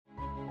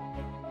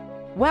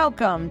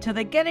Welcome to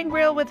the Getting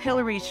Real with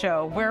Hilary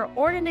show, where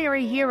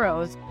ordinary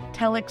heroes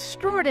tell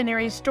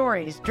extraordinary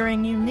stories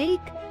during unique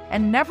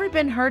and never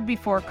been heard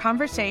before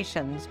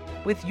conversations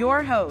with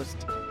your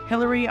host,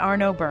 Hilary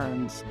Arno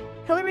Burns.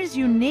 Hilary's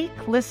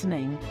unique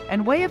listening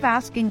and way of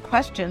asking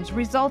questions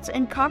results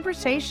in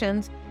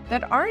conversations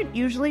that aren't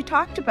usually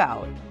talked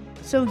about,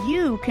 so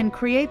you can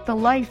create the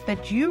life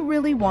that you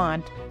really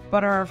want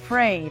but are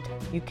afraid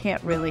you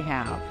can't really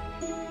have.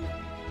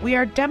 We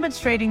are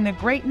demonstrating the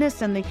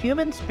greatness in the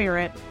human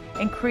spirit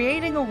and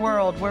creating a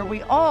world where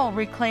we all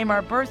reclaim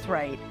our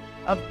birthright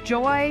of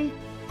joy,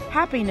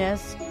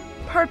 happiness,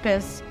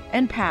 purpose,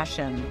 and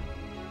passion.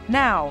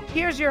 Now,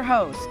 here's your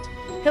host,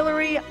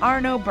 Hilary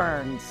Arno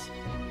Burns.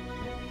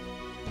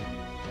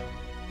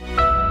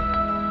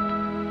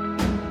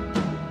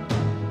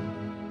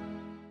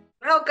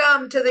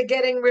 Welcome to the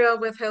Getting Real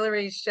with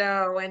Hilary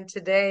show, and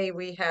today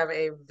we have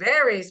a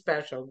very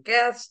special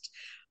guest.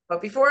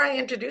 But before I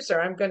introduce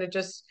her, I'm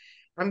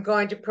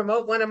going to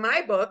promote one of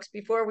my books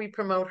before we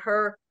promote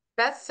her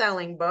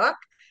best-selling book.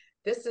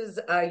 This is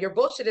Your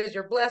Bullshit is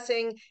Your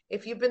Blessing.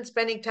 If you've been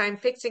spending time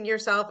fixing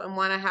yourself and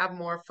want to have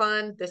more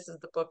fun, this is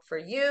the book for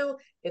you.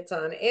 It's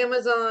on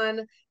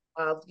Amazon.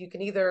 You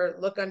can either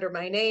look under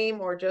my name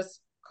or just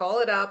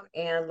call it up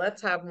and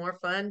let's have more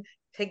fun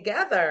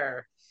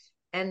together.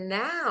 And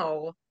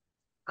now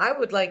I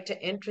would like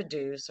to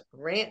introduce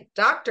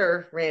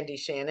Dr. Randy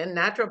Shannon,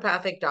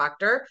 naturopathic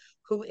doctor,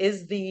 who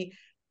is the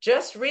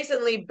just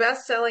recently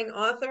best-selling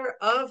author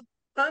of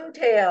Tongue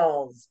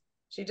Tales.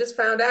 She just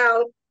found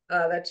out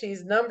that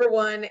she's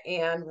 #1,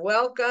 and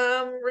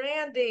welcome,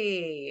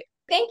 Randy.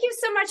 Thank you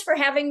so much for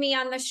having me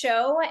on the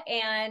show,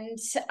 and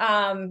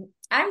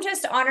I'm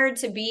just honored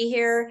to be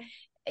here.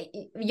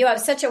 You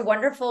have such a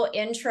wonderful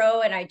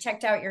intro, and I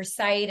checked out your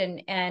site,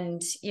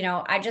 and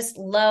I just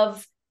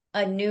love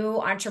a new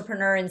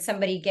entrepreneur and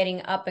somebody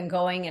getting up and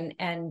going,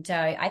 and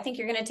I think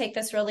you're going to take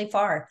this really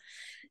far.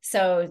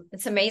 So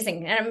it's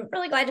amazing, and I'm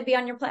really glad to be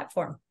on your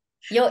platform.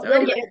 You'll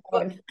get it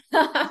going.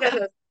 All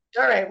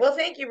right. Well,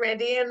 thank you,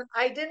 Randy. And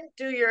I didn't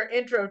do your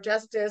intro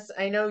justice.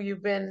 I know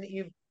you've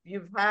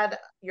had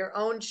your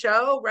own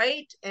show,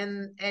 right?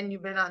 And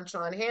you've been on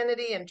Sean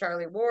Hannity and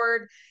Charlie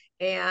Ward.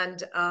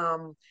 And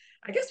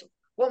I guess,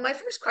 well, my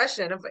first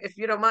question, if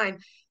you don't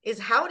mind, is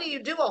how do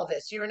you do all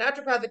this? You're a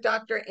naturopathic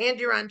doctor and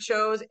you're on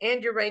shows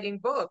and you're writing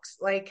books.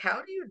 Like,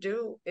 how do you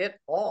do it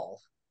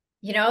all?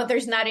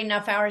 There's not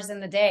enough hours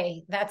in the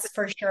day, that's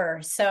for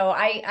sure. So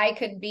I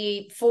could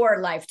be 4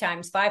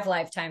 lifetimes, 5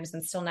 lifetimes,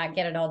 and still not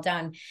get it all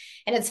done.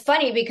 And it's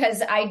funny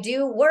because I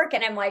do work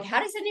and I'm like,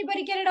 how does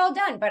anybody get it all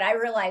done? But I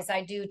realize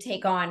I do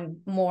take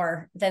on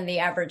more than the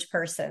average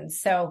person.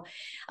 So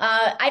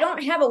I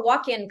don't have a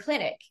walk-in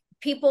clinic.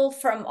 People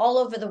from all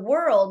over the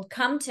world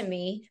come to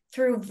me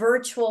through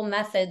virtual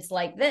methods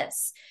like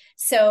this.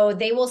 So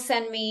they will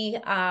send me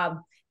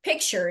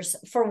pictures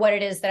for what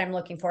it is that I'm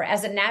looking for.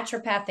 As a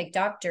naturopathic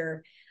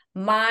doctor,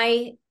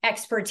 my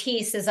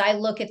expertise is I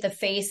look at the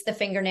face, the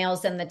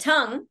fingernails, and the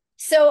tongue.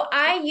 So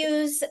I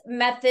use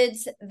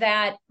methods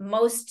that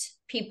most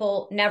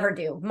people never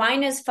do.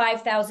 Mine is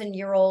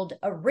 5,000-year-old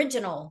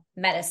original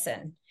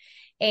medicine.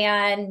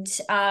 And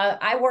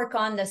I work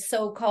on the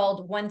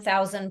so-called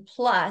 1,000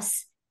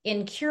 plus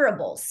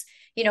incurables.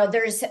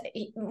 There's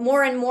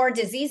more and more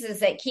diseases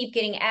that keep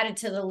getting added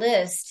to the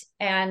list,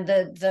 and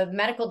the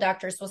medical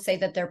doctors will say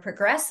that they're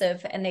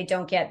progressive and they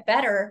don't get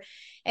better.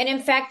 And in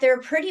fact,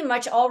 they're pretty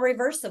much all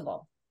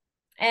reversible.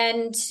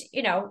 And,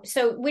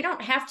 so we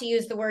don't have to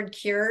use the word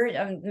cure.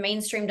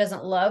 Mainstream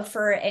doesn't love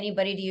for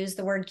anybody to use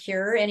the word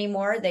cure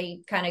anymore. They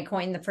kind of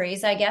coined the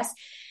phrase, I guess.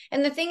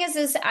 And the thing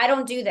is I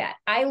don't do that.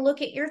 I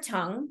look at your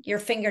tongue, your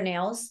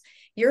fingernails,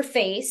 your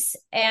face,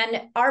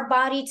 and our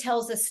body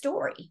tells a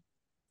story.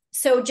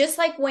 So just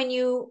like when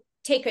you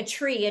take a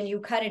tree and you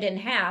cut it in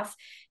half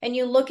and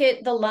you look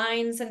at the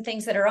lines and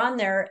things that are on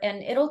there,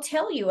 and it'll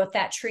tell you if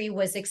that tree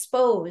was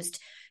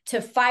exposed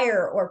to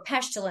fire or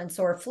pestilence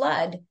or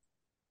flood.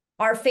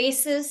 Our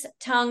faces,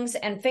 tongues,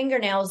 and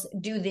fingernails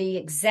do the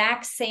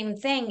exact same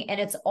thing,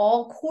 and it's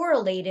all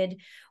correlated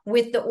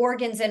with the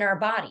organs in our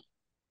body.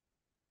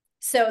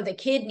 So the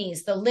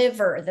kidneys, the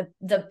liver,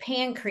 the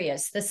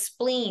pancreas, the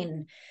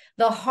spleen,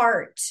 the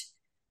heart,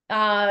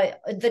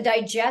 the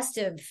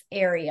digestive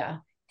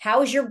area.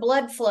 How's your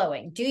blood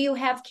flowing? Do you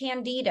have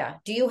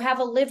candida? Do you have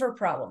a liver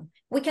problem?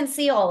 We can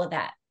see all of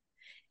that.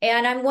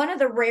 And I'm one of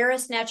the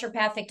rarest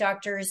naturopathic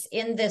doctors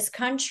in this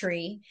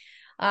country.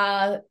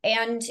 And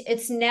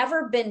it's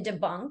never been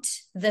debunked,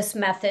 this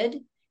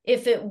method.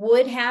 If it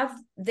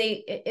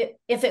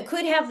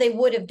could have, they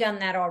would have done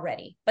that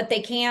already, but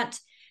they can't.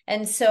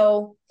 And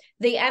so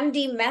the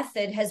MD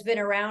method has been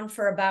around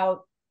for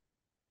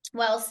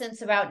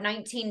since about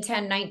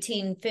 1910,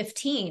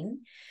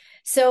 1915.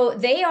 So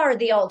they are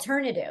the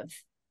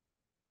alternative.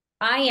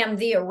 I am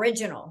the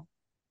original,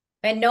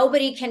 and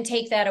nobody can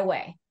take that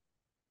away.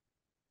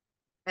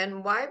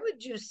 And why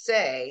would you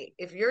say,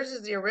 if yours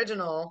is the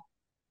original,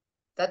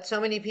 that so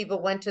many people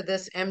went to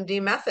this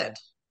MD method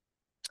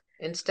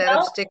instead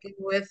of sticking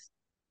with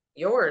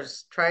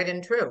yours, tried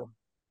and true?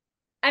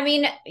 I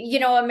mean,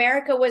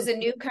 America was a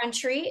new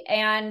country,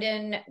 and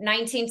in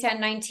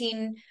 1910,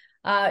 19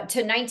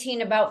 to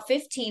 19 about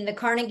 15, the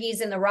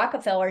Carnegies and the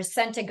Rockefellers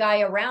sent a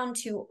guy around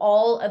to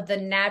all of the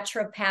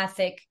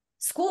naturopathic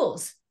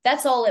schools.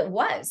 That's all it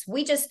was.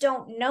 We just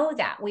don't know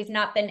that. We've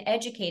not been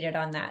educated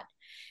on that.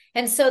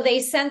 And so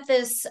they sent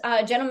this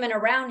gentleman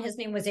around. His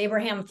name was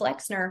Abraham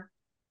Flexner.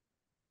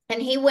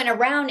 And he went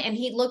around and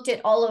he looked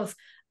at all of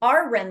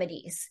our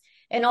remedies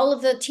and all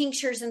of the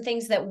tinctures and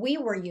things that we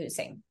were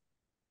using.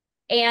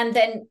 And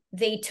then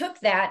they took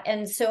that.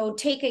 And so,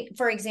 take it,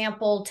 for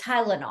example,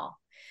 Tylenol.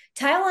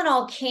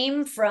 Tylenol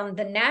came from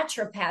the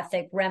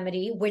naturopathic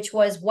remedy, which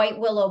was white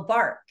willow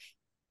bark.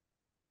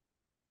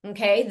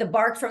 Okay, the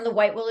bark from the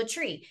white willow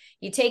tree.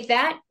 You take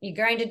that, you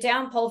grind it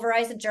down,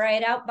 pulverize it, dry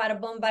it out,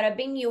 bada boom, bada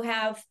bing, you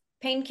have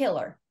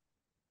painkiller.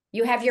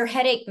 You have your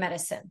headache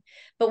medicine.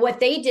 But what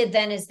they did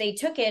then is they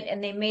took it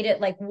and they made it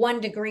like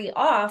 1 degree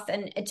off.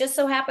 And it just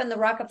so happened the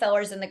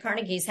Rockefellers and the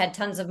Carnegies had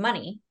tons of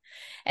money.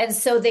 And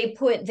so they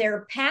put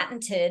their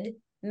patented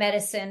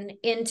medicine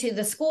into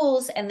the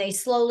schools and they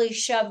slowly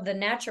shoved the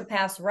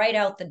naturopaths right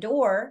out the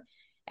door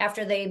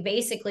after they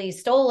basically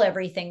stole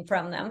everything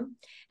from them.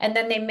 And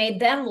then they made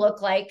them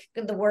look like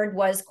the word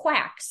was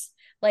quacks.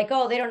 Like,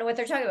 oh, they don't know what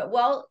they're talking about.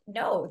 Well,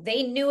 no,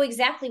 they knew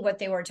exactly what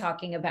they were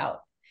talking about.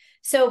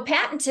 So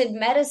patented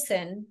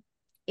medicine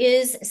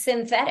is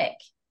synthetic,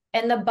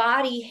 and the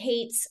body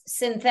hates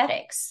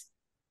synthetics.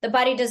 The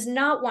body does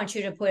not want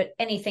you to put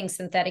anything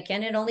synthetic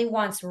in. It only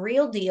wants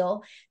real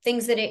deal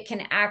things that it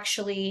can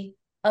actually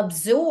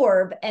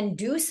absorb and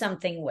do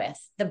something with.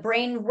 The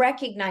brain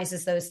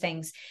recognizes those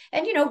things.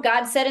 And,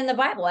 God said in the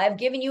Bible, I've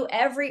given you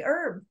every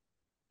herb.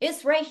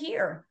 It's right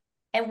here.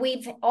 And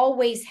we've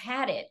always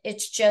had it.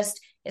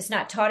 It's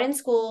not taught in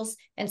schools.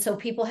 And so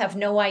people have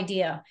no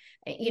idea,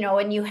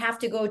 and you have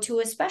to go to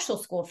a special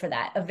school for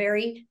that, a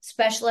very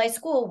specialized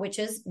school, which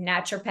is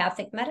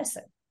naturopathic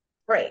medicine.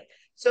 Right.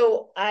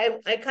 So I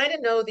kind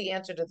of know the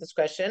answer to this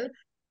question.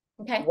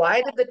 Okay.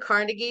 Why did the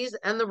Carnegies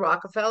and the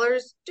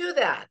Rockefellers do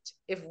that?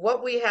 If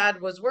what we had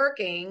was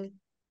working,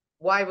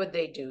 why would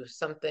they do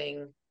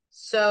something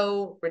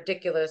so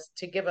ridiculous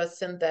to give us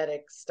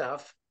synthetic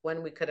stuff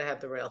when we could have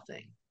had the real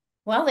thing?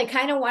 Well, they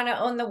kind of want to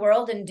own the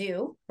world and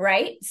do,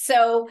 right?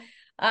 So,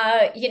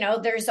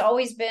 there's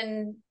always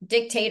been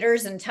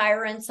dictators and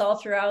tyrants all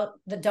throughout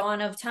the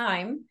dawn of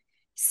time.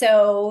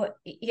 So,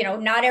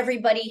 not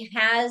everybody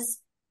has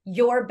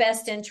your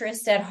best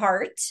interest at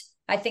heart.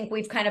 I think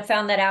we've kind of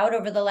found that out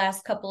over the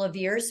last couple of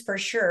years for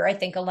sure. I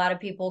think a lot of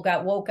people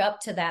got woke up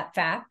to that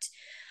fact.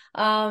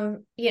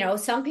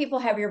 Some people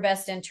have your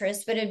best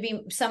interest, but it'd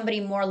be somebody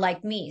more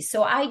like me.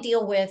 So I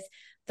deal with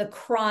the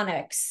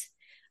chronics,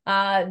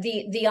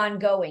 the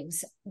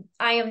ongoings.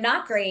 I am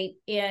not great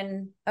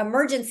in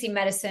emergency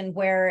medicine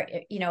where,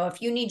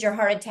 if you need your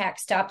heart attack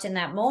stopped in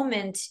that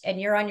moment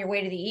and you're on your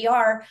way to the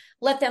ER,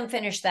 let them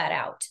finish that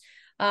out.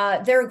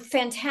 They're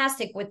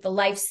fantastic with the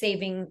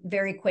life-saving,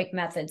 very quick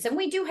methods. And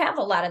we do have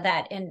a lot of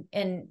that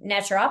in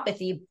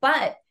naturopathy,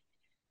 but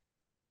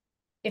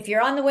if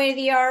you're on the way to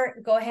the ER,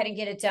 go ahead and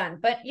get it done.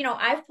 But,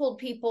 I've pulled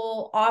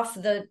people off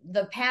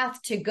the path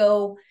to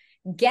go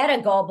get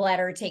a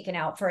gallbladder taken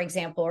out, for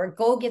example, or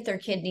go get their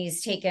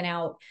kidneys taken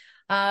out.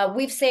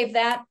 We've saved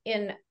that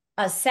in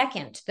a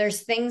second.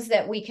 There's things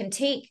that we can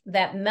take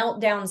that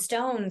melt down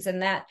stones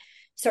and that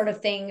sort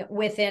of thing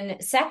within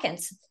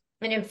seconds.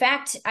 And in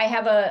fact, I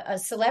have a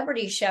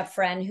celebrity chef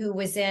friend who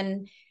was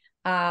in,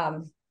 I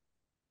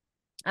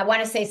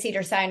want to say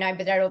Cedars-Sinai,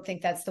 but I don't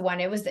think that's the one.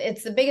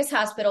 It's the biggest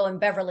hospital in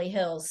Beverly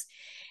Hills.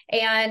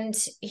 And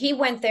he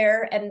went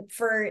there, and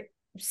for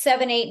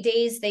 7-8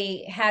 days,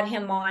 they had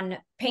him on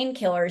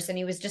painkillers, and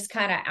he was just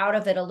kind of out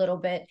of it a little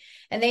bit.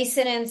 And they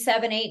sent in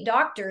 7-8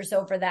 doctors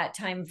over that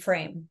time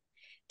frame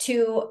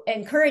to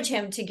encourage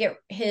him to get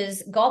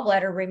his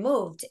gallbladder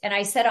removed. And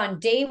I said, on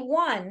day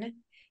one,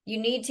 you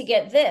need to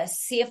get this,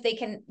 see if they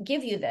can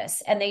give you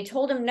this. And they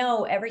told him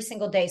no every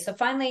single day. So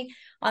finally,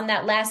 on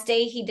that last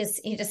day, he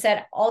just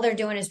said, all they're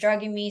doing is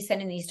drugging me,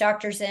 sending these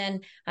doctors in.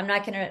 I'm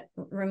not going to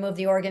remove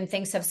the organ.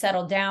 Things have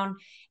settled down.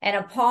 And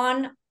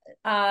upon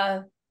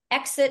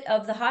exit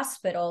of the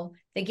hospital,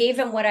 they gave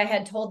him what I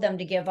had told them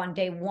to give on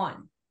day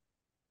one.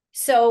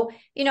 So,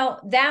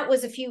 that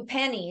was a few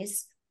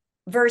pennies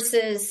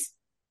versus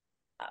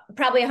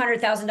probably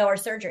 $100,000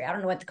 surgery. I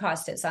don't know what the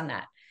cost is on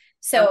that.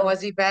 So and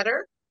was he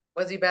better?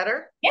 Was he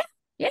better? Yeah,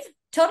 yeah,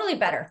 totally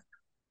better.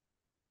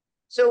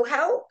 So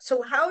how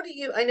do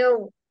you, I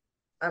know,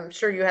 I'm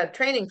sure you had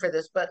training for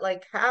this, but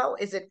like, how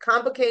is it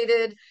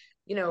complicated?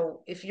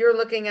 If you're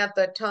looking at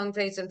the tongue,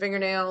 face, and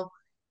fingernail,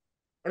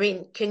 I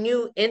mean, can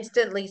you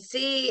instantly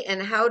see?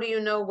 And how do you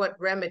know what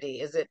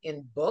remedy? Is it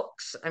in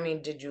books? I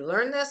mean, did you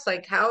learn this?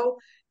 Like, how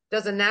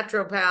does a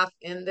naturopath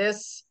in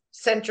this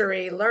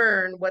century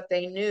learn what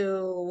they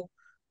knew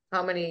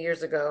how many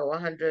years ago?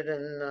 Well,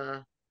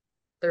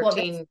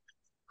 113 yeah.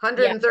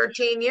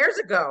 113 years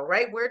ago,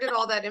 right? Where did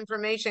all that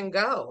information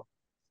go?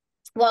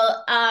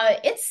 Well,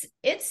 it's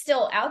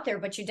still out there,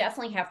 but you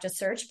definitely have to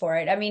search for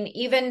it. I mean,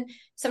 even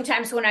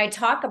sometimes when I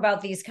talk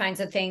about these kinds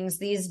of things,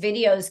 these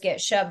videos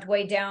get shoved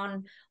way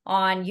down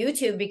on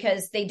YouTube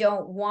because they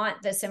don't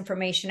want this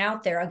information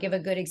out there. I'll give a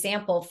good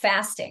example,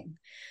 fasting.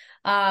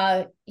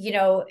 You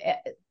know,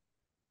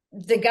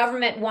 the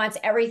government wants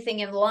everything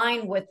in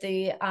line with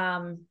the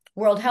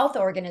World Health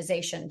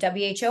Organization,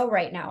 WHO,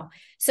 right now.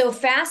 So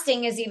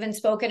fasting is even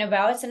spoken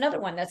about. It's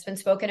another one that's been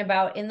spoken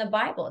about in the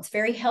Bible. It's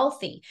very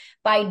healthy.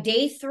 By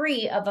day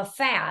 3 of a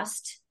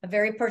fast, a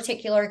very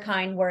particular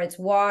kind where it's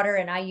water,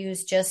 and I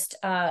use just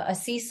a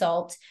sea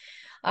salt.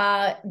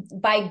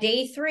 By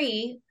day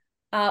 3,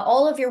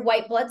 all of your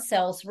white blood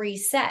cells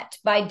reset.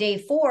 By day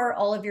 4,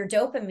 all of your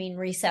dopamine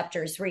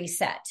receptors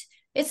reset.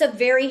 It's a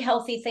very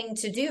healthy thing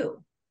to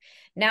do.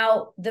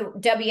 Now, the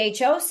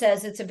WHO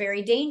says it's a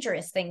very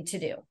dangerous thing to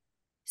do.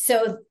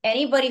 So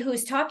anybody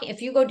who's talking,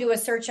 if you go do a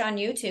search on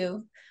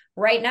YouTube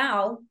right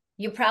now,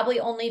 you probably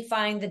only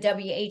find the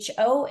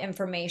WHO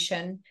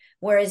information,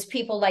 whereas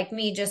people like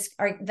me just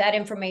are, that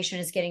information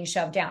is getting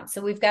shoved down.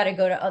 So we've got to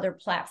go to other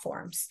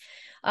platforms.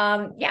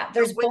 Yeah, So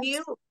there's when both.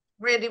 you,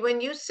 Randy,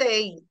 when you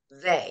say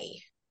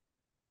they,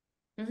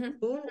 Mhm.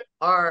 who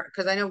are,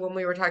 because I know when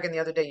we were talking the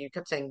other day, you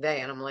kept saying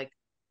they, and I'm like,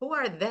 who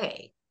are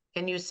they?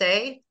 Can you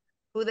say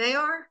who they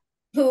are?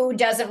 Who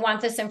doesn't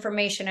want this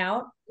information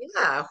out?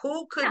 Yeah,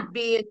 who Yeah. could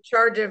be in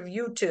charge of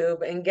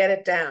YouTube and get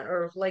it down?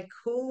 Or like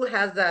who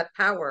has that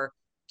power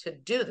to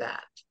do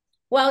that?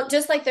 Well,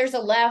 just like there's a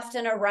left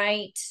and a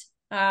right,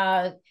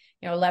 uh,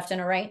 left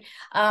and a right.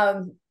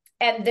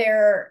 And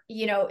there,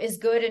 is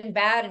good and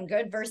bad and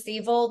good versus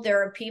evil.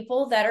 There are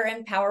people that are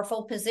in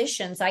powerful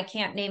positions. I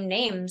can't name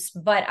names,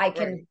 but I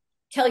can Right.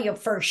 tell you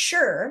for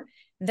sure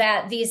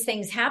that these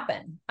things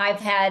happen. I've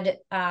had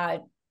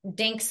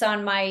dinks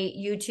on my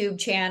YouTube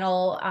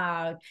channel.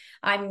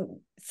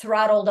 I'm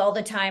throttled all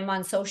the time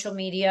on social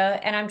media,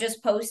 and I'm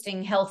just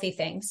posting healthy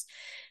things.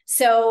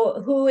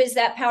 So, who is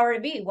that power to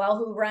be? Well,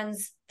 who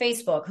runs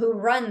Facebook? Who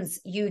runs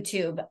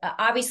YouTube?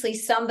 Obviously,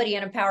 somebody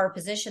in a power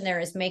position there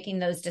is making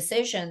those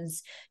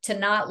decisions to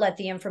not let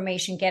the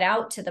information get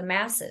out to the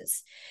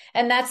masses.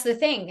 And that's the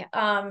thing.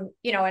 And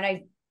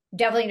I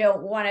definitely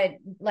don't want to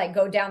like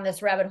go down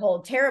this rabbit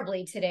hole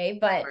terribly today,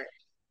 but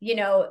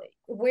Right.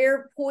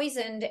 we're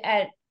poisoned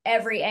at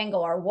every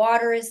angle. Our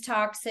water is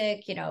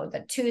toxic,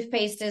 the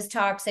toothpaste is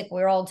toxic.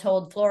 We're all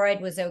told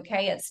fluoride was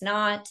okay. It's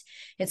not.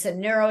 It's a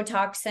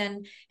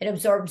neurotoxin. It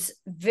absorbs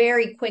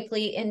very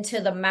quickly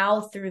into the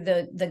mouth through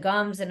the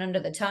gums and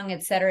under the tongue,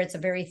 et cetera. It's a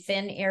very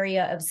thin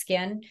area of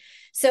skin.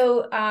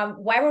 So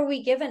why were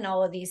we given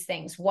all of these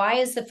things? Why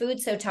is the food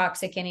so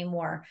toxic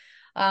anymore?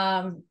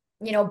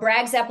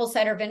 Bragg's apple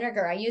cider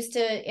vinegar. I used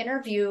to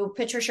interview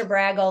Patricia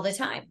Bragg all the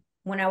time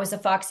when I was a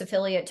Fox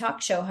affiliate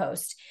talk show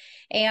host,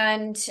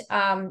 and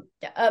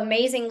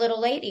amazing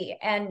little lady.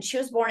 And she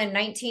was born in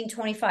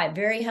 1925,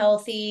 very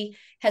healthy,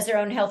 has her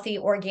own healthy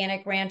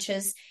organic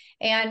ranches.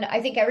 And I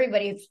think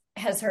everybody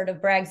has heard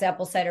of Bragg's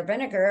apple cider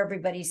vinegar.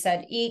 Everybody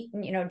said, eat,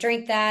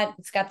 drink that.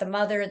 It's got the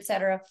mother,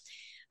 etc.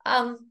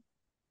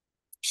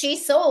 She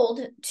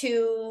sold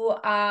to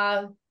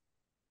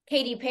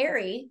Katy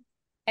Perry,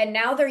 and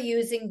now they're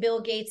using Bill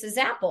Gates's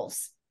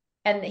apples.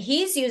 And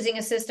he's using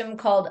a system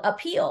called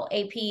Apeel,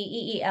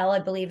 Apeel, I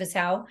believe is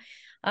how.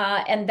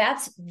 And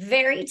that's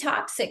very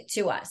toxic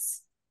to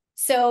us.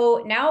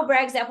 So now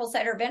Bragg's apple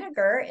cider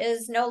vinegar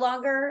is no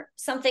longer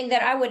something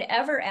that I would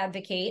ever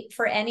advocate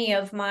for any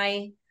of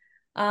my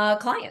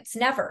clients,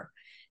 never.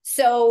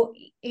 So,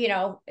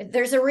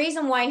 there's a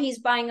reason why he's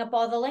buying up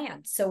all the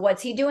land. So,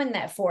 what's he doing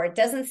that for? It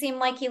doesn't seem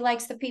like he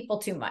likes the people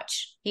too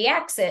much. He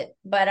acts it,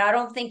 but I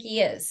don't think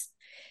he is.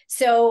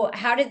 So,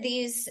 how did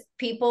these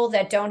people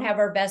that don't have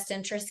our best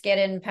interests get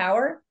in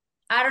power?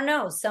 I don't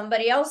know.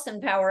 Somebody else in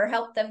power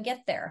helped them get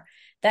there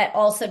that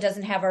also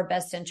doesn't have our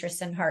best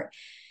interests in heart.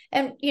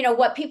 And,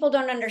 what people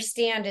don't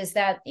understand is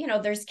that,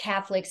 there's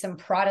Catholics and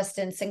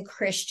Protestants and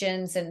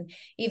Christians and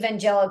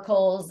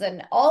evangelicals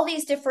and all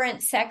these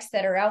different sects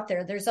that are out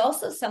there. There's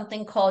also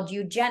something called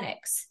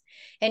eugenics.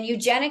 And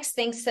eugenics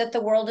thinks that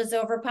the world is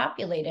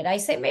overpopulated. I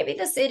say maybe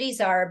the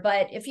cities are,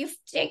 but if you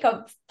take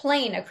a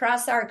plane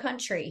across our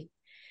country,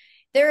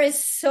 there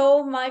is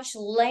so much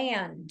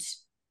land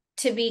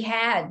to be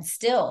had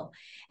still.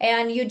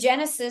 And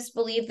eugenicists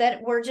believe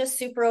that we're just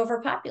super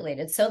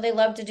overpopulated. So they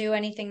love to do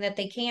anything that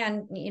they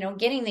can,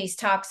 getting these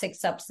toxic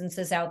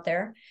substances out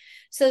there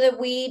so that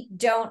we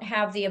don't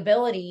have the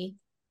ability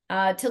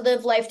to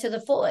live life to the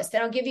fullest.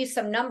 And I'll give you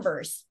some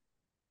numbers.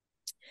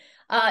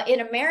 In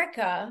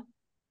America,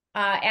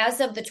 as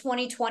of the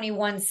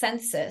 2021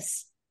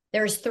 census,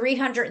 there's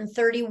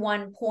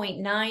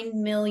 331.9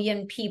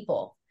 million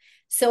people.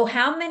 So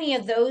how many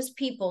of those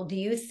people do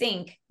you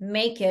think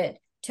make it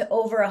to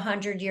over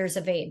 100 years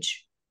of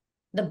age?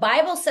 The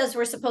Bible says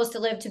we're supposed to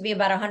live to be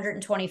about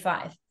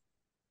 125.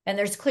 And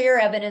there's clear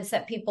evidence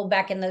that people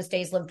back in those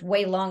days lived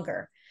way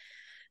longer.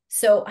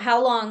 So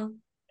how long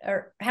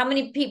or how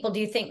many people do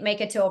you think make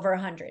it to over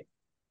 100?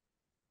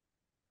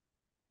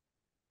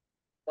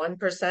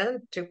 1%,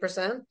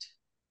 2%?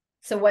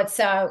 So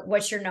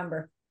what's your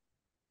number?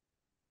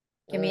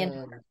 Give me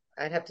a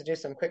I'd have to do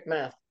some quick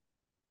math.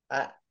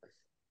 Uh,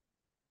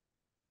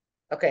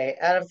 okay,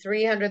 out of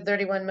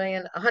 331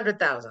 million,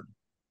 100,000.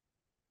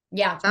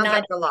 yeah, Sounds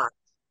like a lot,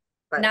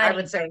 but I not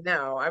would say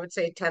no. I would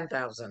say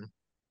 10,000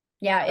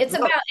 yeah, at most. it's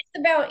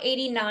about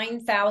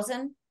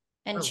 89,000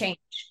 and Oh, change.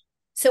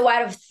 So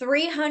out of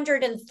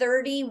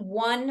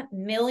 331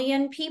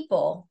 million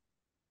people,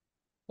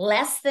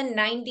 less than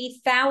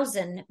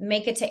 90,000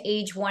 make it to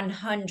age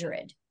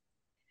 100.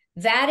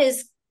 That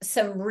is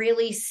some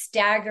really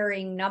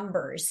staggering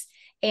numbers.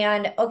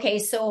 And okay,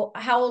 so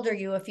how old are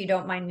you, if you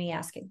don't mind me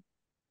asking?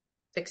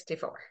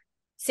 64.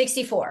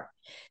 64.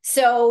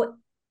 So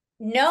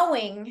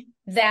knowing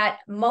that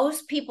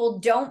most people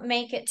don't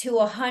make it to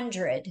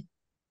 100,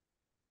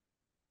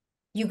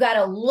 you got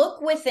to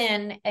look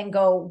within and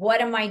go,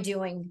 what am I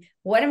doing?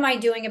 What am I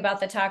doing about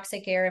the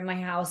toxic air in my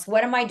house?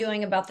 What am I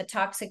doing about the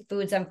toxic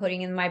foods I'm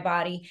putting in my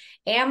body?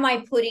 Am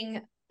I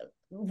putting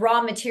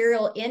raw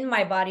material in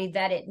my body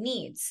that it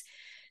needs?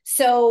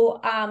 So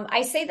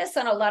I say this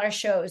on a lot of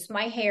shows.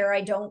 My hair,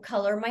 I don't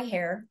color my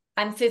hair.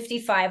 I'm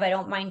 55. I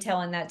don't mind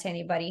telling that to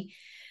anybody.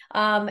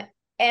 Um,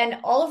 and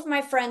all of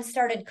my friends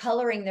started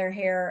coloring their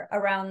hair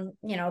around,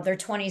 their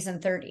 20s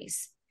and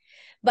 30s.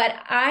 But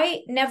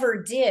I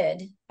never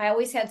did. I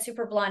always had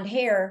super blonde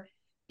hair.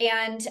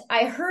 And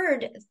I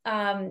heard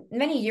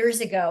many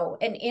years ago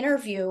an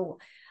interview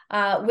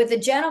with a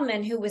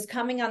gentleman who was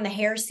coming on the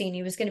hair scene.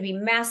 He was going to be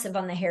massive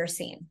on the hair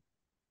scene.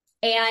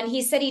 And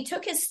he said he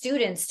took his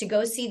students to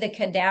go see the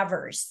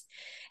cadavers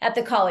at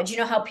the college. You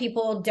know how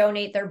people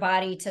donate their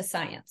body to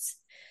science.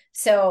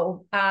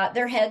 So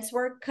their heads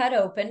were cut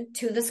open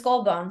to the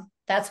skull bone.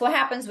 That's what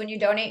happens when you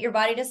donate your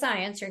body to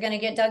science. You're going to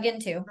get dug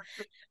into.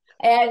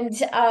 And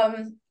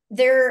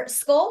their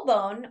skull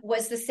bone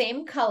was the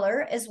same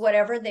color as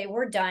whatever they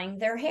were dyeing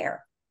their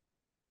hair.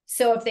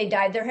 So if they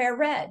dyed their hair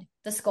red,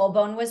 the skull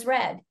bone was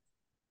red,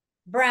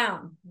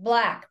 brown,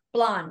 black,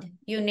 blonde,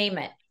 you name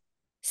it.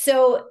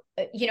 So,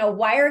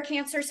 why are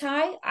cancers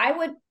high? I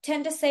would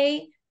tend to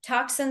say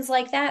toxins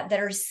like that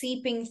are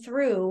seeping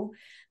through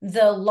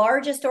the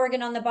largest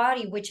organ on the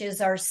body, which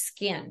is our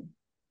skin.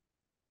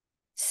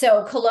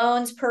 So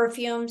colognes,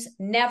 perfumes,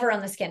 never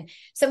on the skin.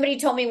 Somebody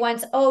told me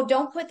once, "Oh,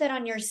 don't put that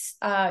on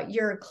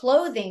your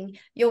clothing.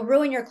 You'll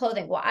ruin your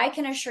clothing." Well, I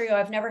can assure you,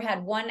 I've never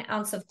had 1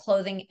 ounce of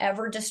clothing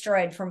ever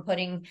destroyed from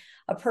putting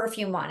a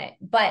perfume on it.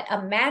 But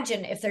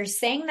imagine if they're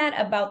saying that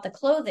about the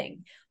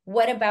clothing,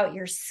 what about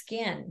your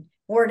skin,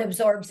 where it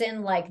absorbs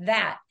in like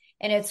that,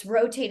 and it's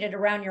rotated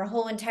around your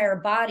whole entire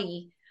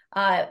body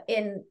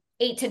in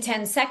 8 to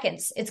 10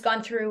 seconds. It's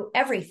gone through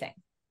everything,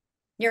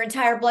 your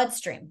entire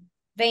bloodstream,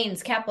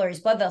 veins, capillaries,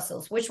 blood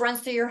vessels, which runs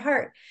through your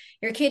heart,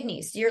 your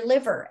kidneys, your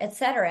liver,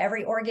 etc.,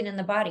 every organ in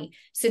the body.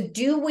 So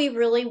do we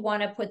really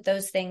want to put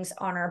those things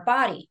on our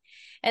body?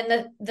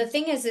 And the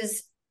thing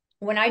is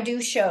when I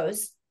do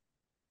shows,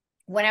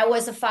 when I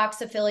was a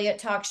Fox affiliate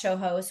talk show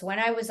host, when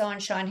I was on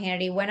Sean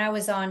Hannity, when I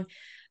was on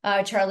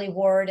Charlie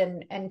Ward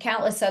and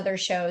countless other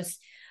shows,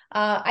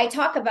 I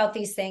talk about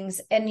these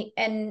things.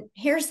 And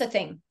here's the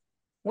thing.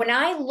 When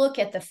I look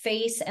at the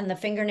face and the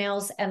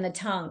fingernails and the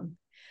tongue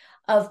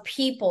of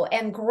people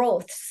and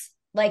growths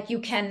like you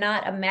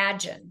cannot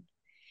imagine,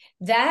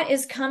 that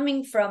is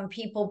coming from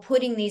people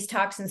putting these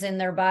toxins in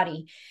their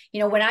body.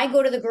 When I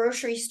go to the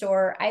grocery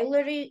store, I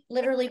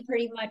literally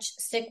pretty much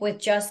stick with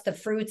just the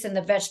fruits and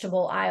the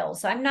vegetable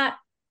aisles. I'm not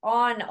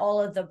on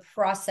all of the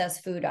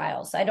processed food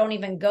aisles. I don't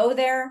even go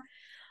there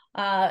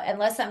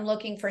unless I'm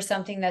looking for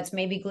something that's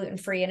maybe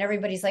gluten-free. And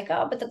everybody's like,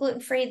 "Oh, but the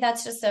gluten-free,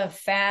 that's just a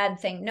fad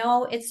thing."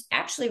 No, it's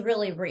actually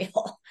really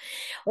real.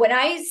 When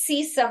I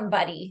see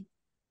somebody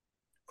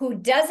who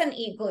doesn't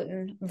eat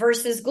gluten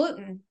versus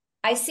gluten,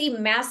 I see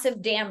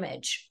massive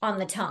damage on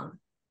the tongue.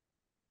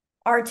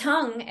 Our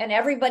tongue, and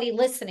everybody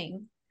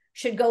listening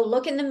should go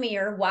look in the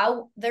mirror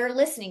while they're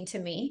listening to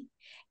me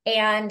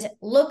and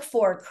look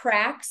for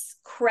cracks,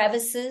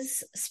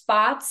 crevices,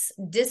 spots,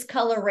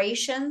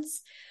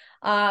 discolorations,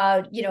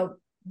 the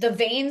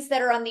veins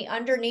that are on the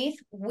underneath.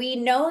 We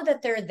know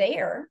that they're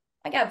there.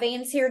 I got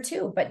veins here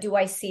too, but do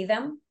I see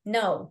them?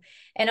 No.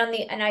 And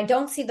I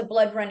don't see the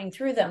blood running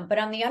through them, but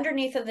on the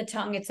underneath of the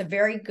tongue, it's a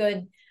very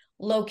good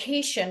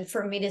location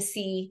for me to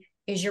see,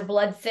 is your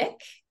blood thick?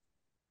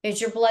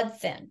 Is your blood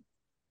thin?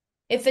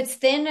 If it's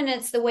thin and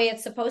it's the way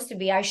it's supposed to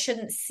be, I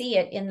shouldn't see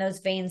it in those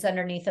veins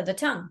underneath of the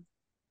tongue.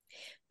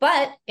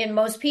 But in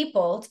most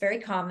people, it's very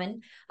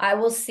common. I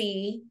will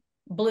see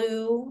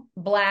blue,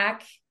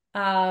 black,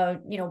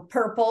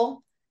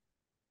 purple,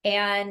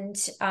 and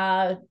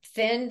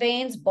thin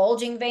veins,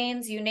 bulging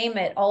veins, you name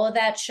it. All of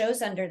that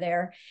shows under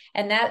there.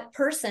 And that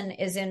person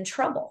is in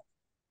trouble.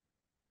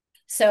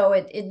 So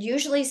it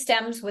usually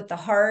stems with the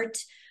heart,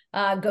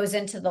 goes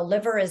into the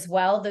liver as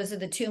well. Those are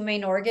the two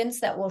main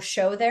organs that will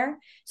show there.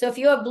 So if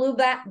you have blue,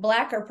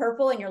 black, or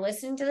purple and you're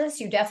listening to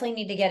this, you definitely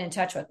need to get in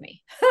touch with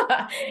me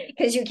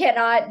because you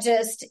cannot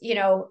just,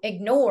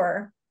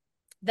 ignore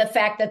the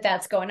fact that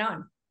that's going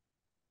on.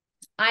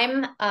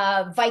 I'm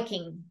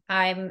Viking.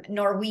 I'm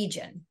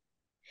Norwegian.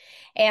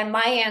 And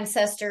my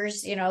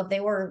ancestors,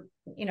 they were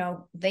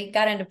they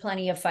got into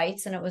plenty of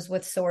fights, and it was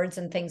with swords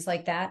and things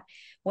like that.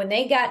 When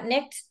they got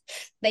nicked,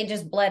 they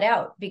just bled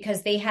out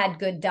because they had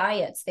good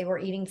diets. They were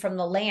eating from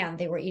the land,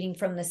 they were eating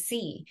from the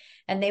sea,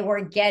 and they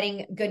were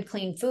getting good,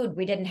 clean food.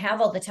 We didn't have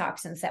all the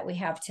toxins that we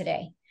have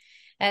today.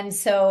 And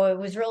so it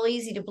was real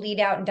easy to bleed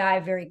out and die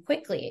very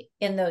quickly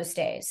in those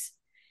days.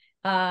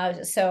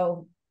 And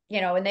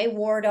they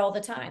warred all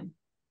the time.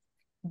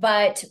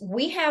 But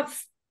we have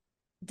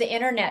the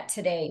internet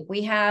today.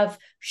 We have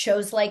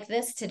shows like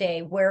this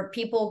today where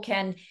people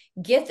can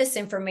get this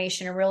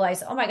information and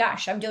realize, oh my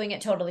gosh, I'm doing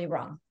it totally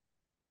wrong.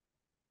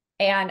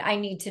 And I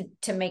need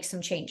to make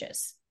some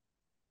changes.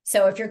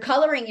 So if you're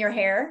coloring your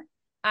hair,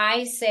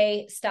 I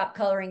say stop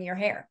coloring your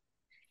hair.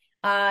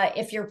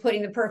 If you're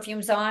putting the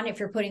perfumes on, if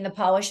you're putting the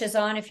polishes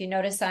on, if you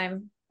notice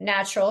I'm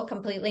natural,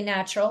 completely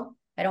natural,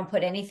 I don't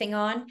put anything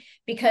on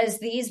because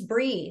these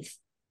breathe.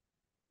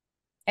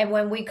 And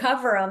when we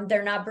cover them,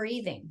 they're not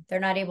breathing. They're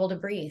not able to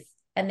breathe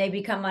and they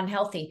become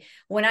unhealthy.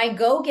 When I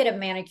go get a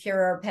manicure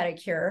or a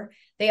pedicure,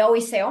 they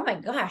always say, oh my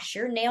gosh,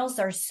 your nails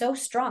are so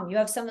strong. You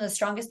have some of the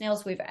strongest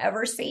nails we've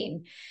ever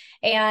seen.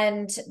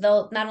 And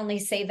they'll not only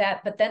say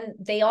that, but then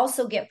they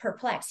also get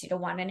perplexed. You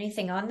don't want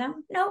anything on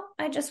them? No,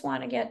 I just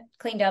want to get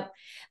cleaned up.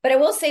 But I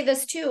will say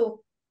this too.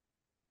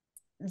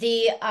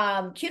 The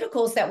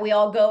cuticles that we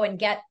all go and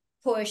get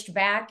pushed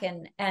back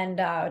and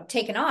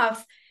taken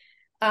off,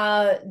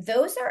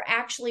 those are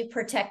actually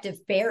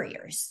protective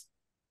barriers.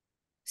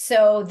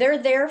 So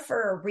they're there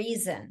for a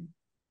reason.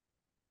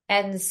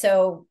 And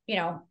so,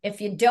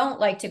 if you don't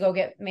like to go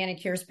get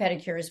manicures,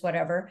 pedicures,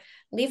 whatever,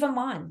 leave them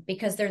on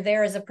because they're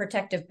there as a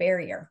protective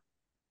barrier.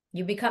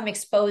 You become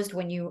exposed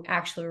when you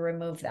actually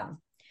remove them.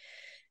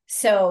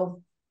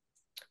 So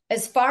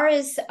as far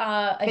as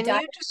Can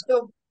you just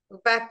go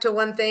back to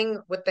one thing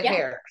with the yeah,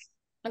 hair?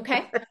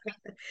 okay.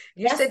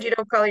 You Yes. said you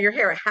don't color your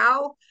hair.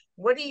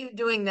 What are you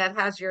doing that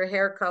has your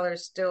hair color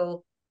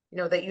still,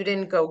 that you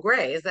didn't go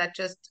gray? Is that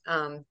just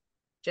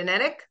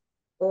genetic?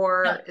 No,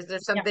 Or is there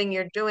yeah. something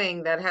you're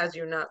doing that has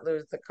you not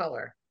lose the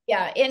color?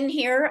 Yeah, in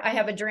here I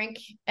have a drink,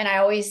 and I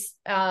always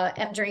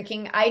am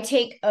drinking. I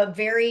take a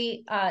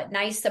very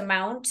nice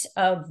amount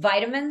of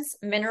vitamins,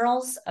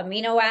 minerals,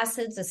 amino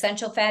acids,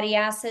 essential fatty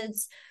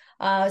acids,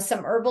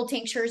 some herbal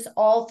tinctures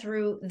all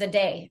through the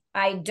day.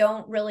 I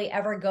don't really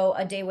ever go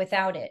a day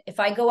without it.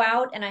 If I go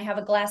out and I have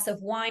a glass of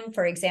wine,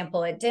 for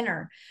example, at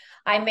dinner,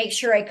 I make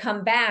sure I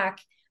come back.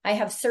 I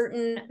have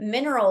certain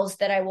minerals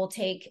that I will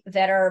take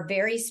that are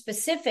very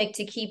specific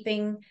to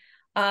keeping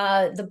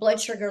the blood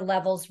sugar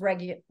levels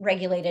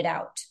regulated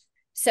out.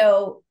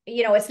 So,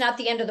 it's not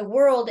the end of the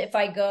world if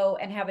I go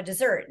and have a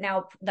dessert.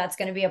 Now, that's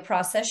going to be a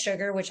processed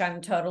sugar, which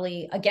I'm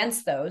totally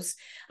against those.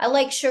 I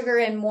like sugar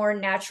in more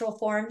natural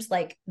forms,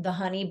 like the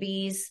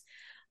honeybees,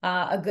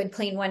 a good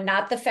clean one,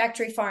 not the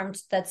factory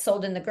farms that's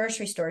sold in the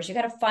grocery stores. You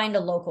got to find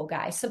a local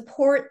guy,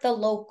 support the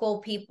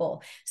local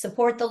people,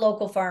 support the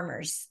local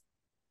farmers.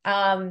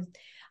 Um,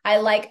 I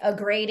like a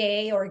grade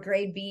A or a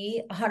grade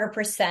B,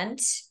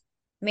 100%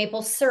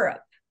 maple syrup.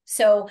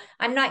 So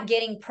I'm not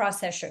getting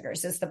processed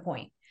sugars is the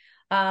point.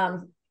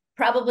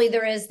 Probably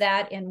there is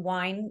that in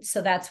wine.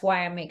 So that's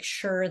why I make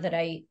sure that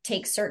I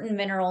take certain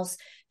minerals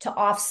to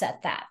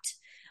offset that.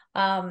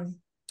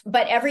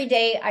 But every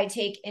day I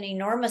take an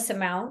enormous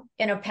amount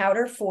in a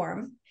powder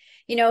form.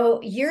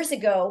 Years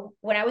ago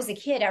when I was a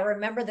kid, I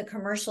remember the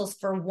commercials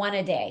for One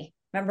a Day.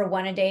 Remember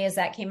One a Day as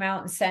that came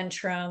out in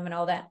Centrum and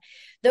all that.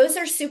 Those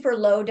are super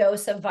low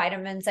dose of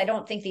vitamins. I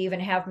don't think they even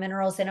have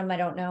minerals in them. I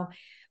don't know.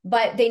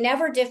 But they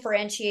never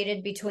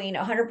differentiated between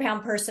a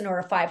 100-pound person or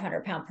a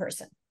 500-pound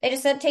person. They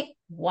just said, take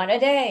one a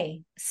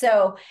day.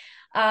 So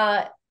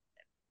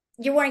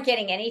you weren't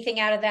getting anything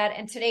out of that.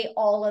 And today,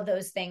 all of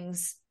those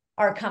things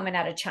are coming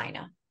out of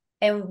China.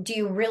 And do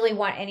you really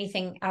want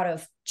anything out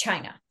of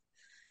China?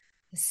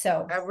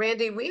 So,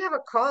 Randy, we have a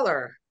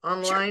caller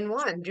on sure, line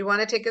one. Do you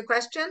want to take a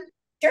question?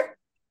 sure.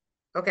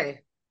 Okay,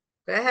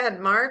 go ahead,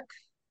 Mark.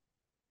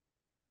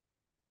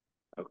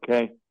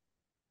 Okay.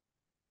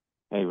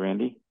 Hey,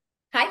 Randy.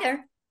 Hi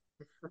there.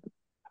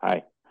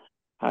 Hi.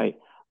 Hi.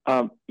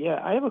 Yeah,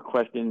 I have a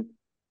question,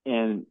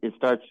 and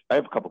I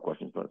have a couple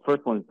questions, but the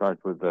first one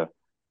starts with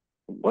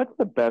what's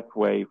the best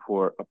way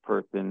for a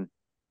person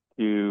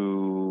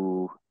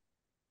to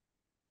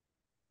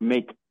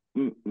make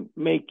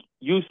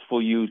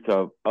useful use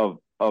of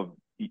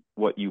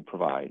what you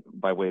provide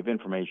by way of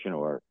information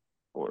or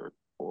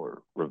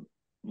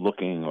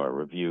looking or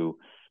review,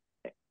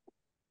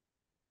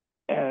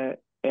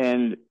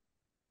 and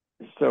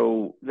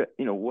so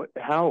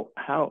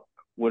how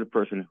would a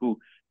person who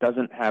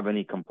doesn't have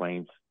any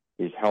complaints,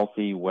 is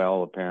healthy,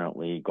 well,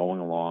 apparently going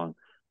along,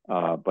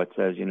 but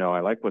says, I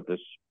like what this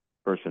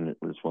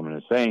woman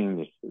is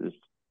saying,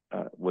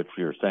 what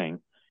you're saying,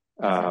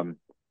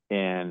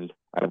 and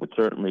I would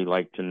certainly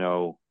like to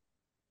know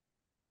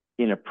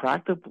in a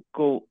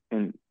practical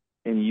and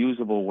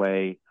usable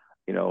way,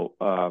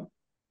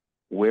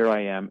 where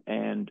I am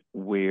and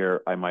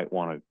where I might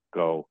want to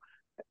go.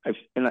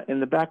 In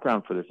the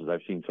background for this is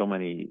I've seen so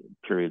many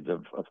periods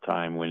of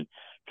time when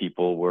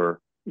people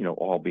were,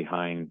 all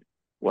behind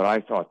what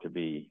I thought to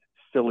be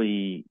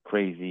silly,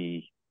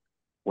 crazy,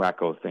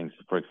 wacko things.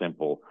 For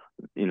example,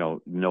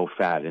 no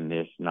fat in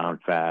this,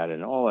 non-fat,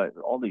 and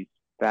all these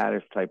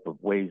fattest type of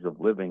ways of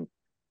living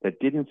that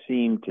didn't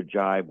seem to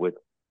jibe with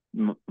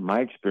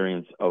my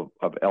experience of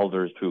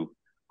elders who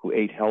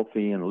ate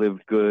healthy and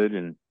lived good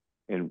and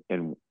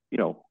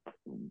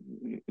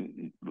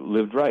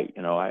lived right.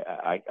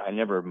 I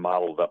never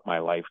modeled up my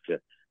life to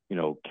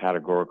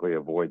categorically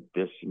avoid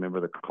this. Remember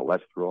the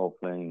cholesterol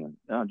thing? And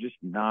no, just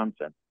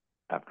nonsense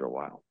after a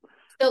while.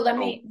 So let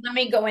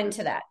me go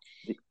into that.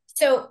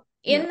 So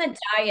in the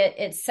diet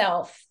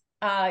itself,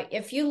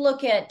 if you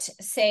look at,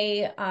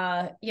 say,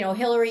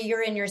 Hilary,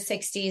 you're in your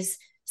 60s.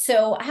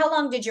 So how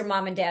long did your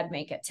mom and dad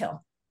make it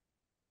till?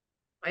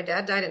 My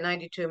dad died at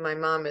 92. My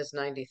mom is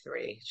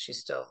 93. She's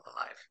still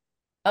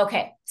alive.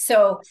 Okay.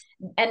 So,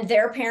 and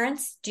their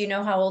parents, do you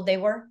know how old they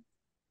were?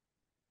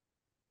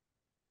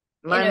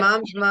 My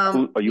mom's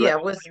mom, Are you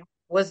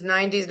was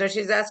 90s. No,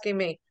 she's asking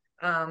me.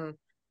 Um,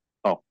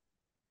 Oh,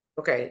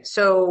 okay.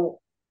 So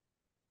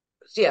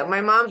yeah,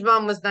 my mom's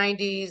mom was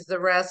 90s. The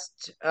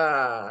rest,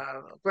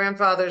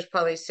 grandfather's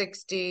probably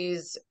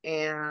 60s,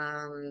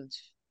 and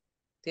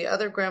the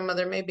other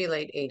grandmother maybe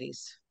late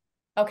 80s.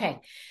 Okay.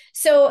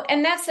 So,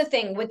 and that's the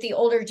thing with the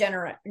older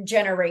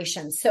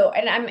generation. So,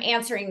 and I'm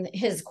answering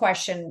his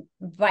question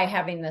by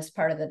having this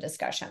part of the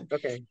discussion.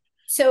 Okay.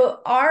 So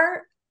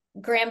our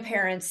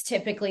grandparents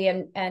typically,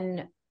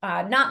 and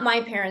not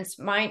my parents,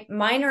 mine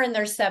are in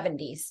their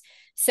 70s.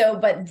 So,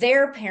 but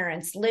their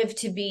parents lived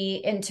to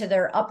be into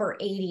their upper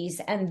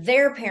 80s, and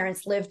their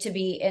parents lived to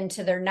be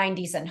into their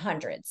 90s and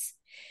hundreds.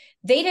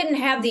 They didn't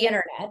have the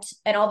internet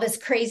and all this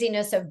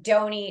craziness of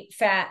don't eat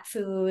fat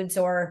foods,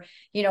 or,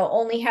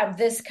 only have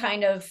this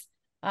kind of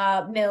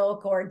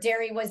milk, or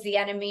dairy was the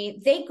enemy.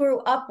 They grew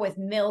up with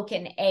milk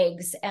and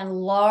eggs and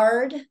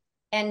lard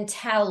and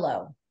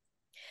tallow,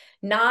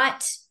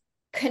 not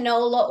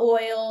canola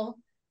oil,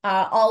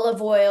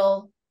 olive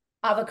oil,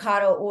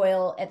 avocado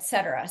oil,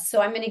 etc.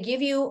 So I'm going to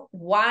give you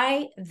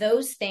why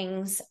those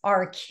things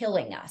are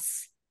killing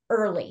us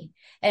early,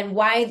 and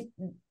why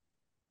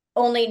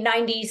only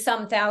 90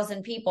 some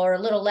thousand people, or a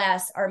little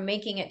less, are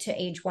making it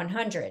to age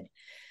 100.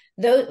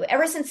 Though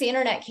ever since the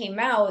internet came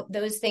out,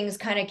 those things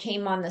kind of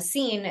came on the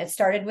scene. It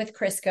started with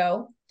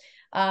Crisco.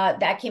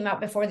 That came out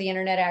before the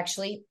internet,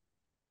 actually.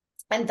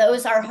 And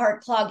those are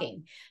heart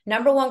clogging.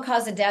 Number one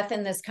cause of death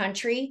in this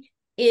country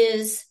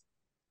is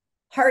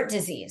heart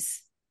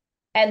disease.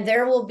 And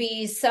there will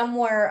be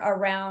somewhere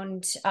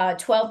around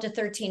 12 to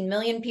 13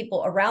 million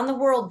people around the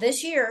world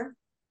this year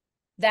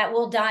that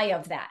will die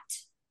of that.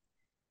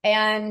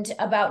 And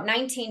about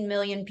 19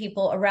 million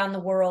people around the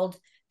world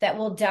that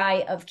will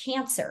die of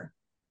cancer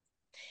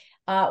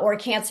or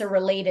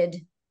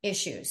cancer-related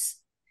issues.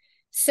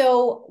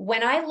 So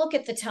when I look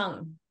at the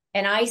tongue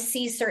and I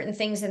see certain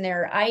things in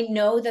there, I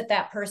know that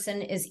that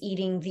person is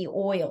eating the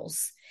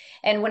oils.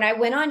 And when I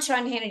went on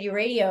Sean Hannity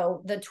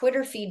Radio, the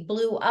Twitter feed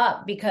blew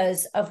up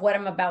because of what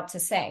I'm about to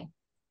say.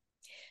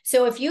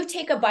 So if you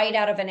take a bite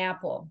out of an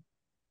apple,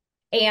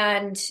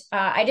 and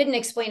I didn't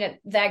explain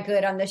it that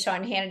good on the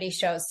Sean Hannity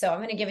show, so I'm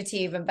going to give it to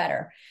you even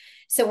better.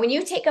 So when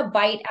you take a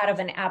bite out of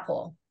an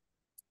apple,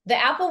 the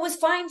apple was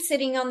fine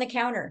sitting on the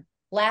counter,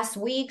 lasts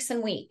weeks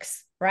and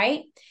weeks,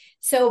 right?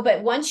 So,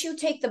 but once you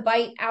take the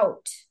bite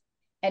out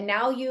and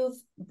now you've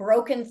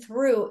broken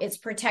through its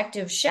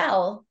protective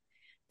shell,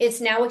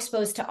 it's now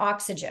exposed to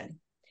oxygen.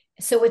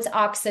 So it's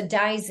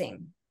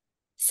oxidizing.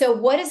 So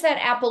what does that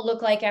apple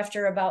look like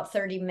after about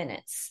 30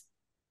 minutes?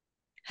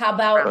 How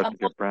about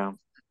brown?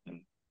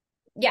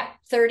 Yeah,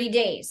 30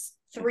 days,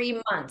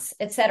 3 months,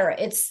 etc.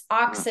 It's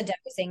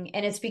oxidizing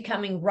and it's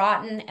becoming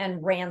rotten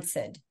and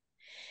rancid.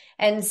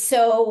 And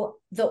so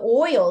the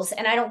oils,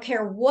 and I don't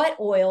care what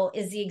oil,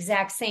 is the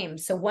exact same.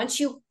 So once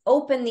you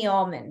open the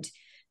almond,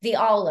 the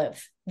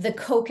olive, the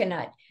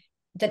coconut,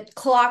 the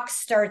clock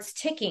starts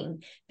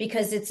ticking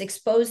because it's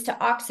exposed to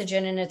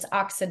oxygen and it's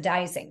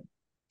oxidizing.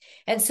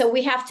 And so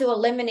we have to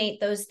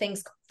eliminate those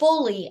things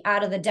fully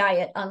out of the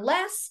diet,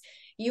 unless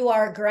you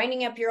are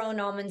grinding up your own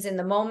almonds in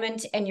the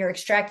moment and you're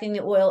extracting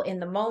the oil in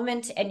the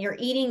moment and you're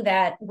eating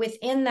that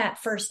within that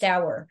first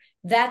hour.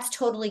 That's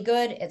totally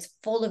good. It's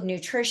full of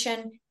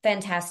nutrition.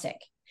 Fantastic.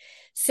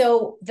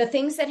 So the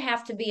things that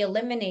have to be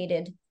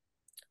eliminated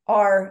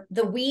are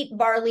the wheat,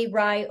 barley,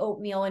 rye,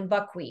 oatmeal, and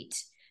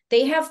buckwheat.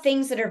 They have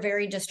things that are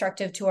very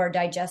destructive to our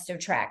digestive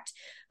tract.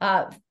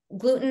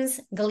 Glutens,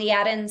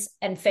 gliadins,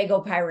 and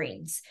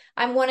phagopyrenes.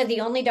 I'm one of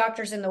the only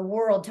doctors in the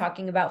world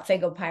talking about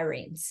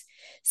phagopyrenes.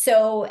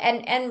 So,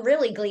 and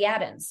really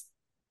gliadins.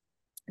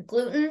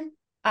 Gluten,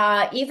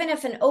 even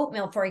if an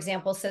oatmeal, for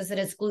example, says that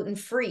it's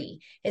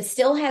gluten-free, it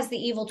still has the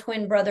evil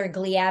twin brother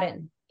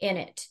gliadin in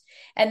it.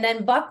 And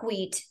then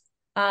buckwheat,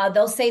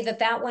 they'll say that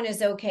that one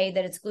is okay,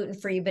 that it's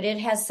gluten-free, but it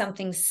has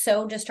something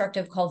so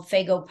destructive called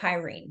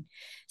phagopyrene.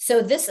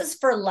 So this is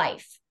for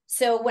life.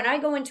 So when I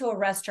go into a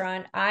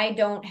restaurant, I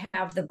don't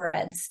have the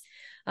breads.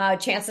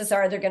 Chances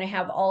are they're going to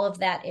have all of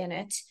that in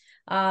it.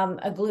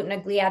 A gluten, a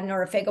gliadin,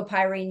 or a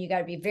phagopyrene. You got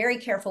to be very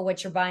careful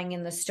what you're buying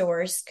in the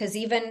stores, because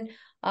even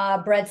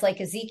Breads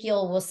like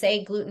Ezekiel will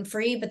say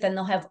gluten-free, but then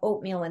they'll have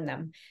oatmeal in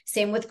them.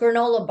 Same with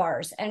granola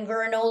bars and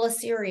granola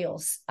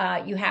cereals.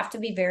 You have to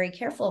be very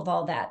careful of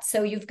all that.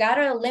 So you've got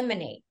to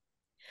eliminate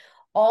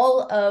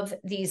all of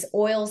these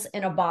oils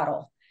in a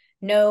bottle.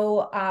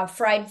 No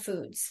fried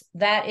foods.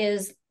 That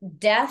is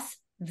death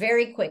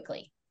very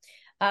quickly.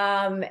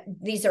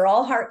 These are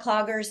all heart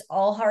cloggers,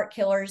 all heart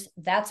killers.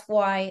 That's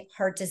why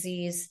heart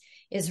disease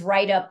is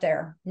right up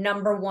there.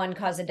 Number one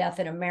cause of death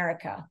in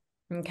America.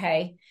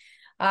 Okay.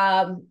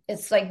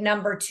 It's like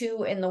number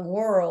 2 in the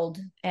world,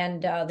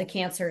 and the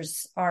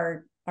cancers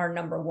are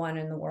number 1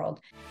 in the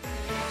world.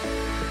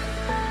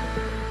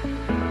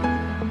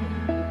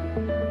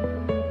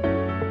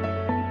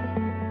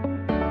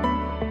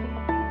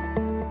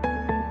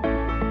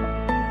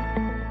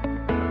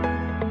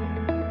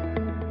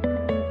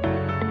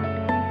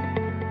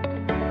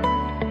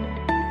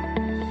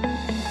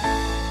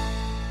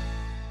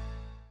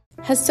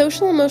 Has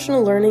social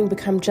emotional learning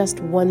become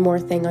just one more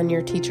thing on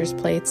your teachers'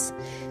 plates?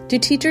 Do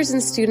teachers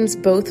and students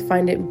both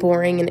find it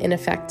boring and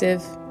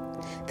ineffective?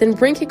 Then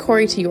bring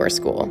Kikori to your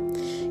school.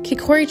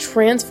 Kikori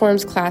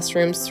transforms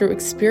classrooms through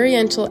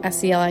experiential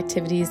SEL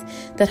activities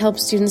that help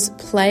students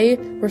play,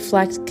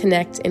 reflect,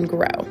 connect, and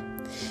grow.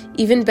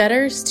 Even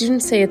better,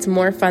 students say it's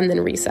more fun than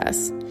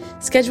recess.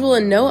 Schedule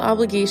a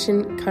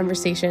no-obligation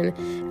conversation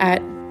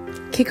at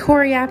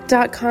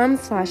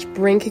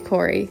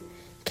kikoriapp.com/bringkikori.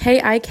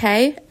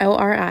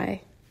 Kikori.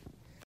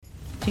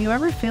 Do you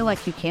ever feel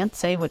like you can't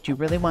say what you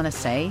really want to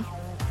say?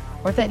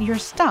 Or that you're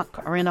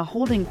stuck or in a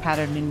holding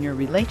pattern in your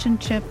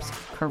relationships,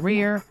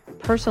 career,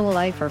 personal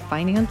life, or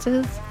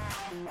finances?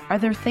 Are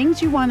there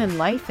things you want in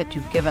life that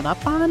you've given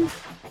up on?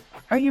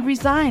 Are you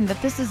resigned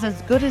that this is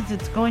as good as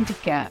it's going to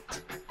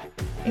get?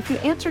 If you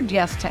answered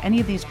yes to any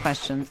of these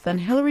questions, then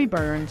Hilary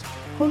Burns,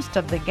 host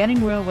of the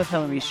Getting Real with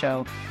Hilary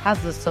show,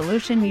 has the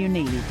solution you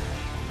need.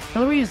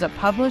 Hilary is a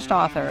published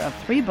author of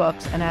 3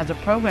 books and has a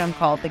program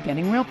called the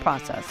Getting Real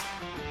Process.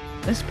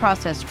 This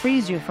process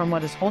frees you from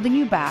what is holding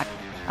you back,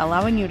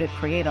 allowing you to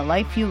create a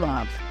life you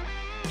love.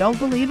 Don't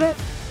believe it?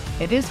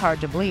 It is hard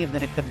to believe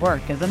that it could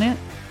work, isn't it?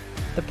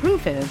 The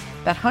proof is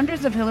that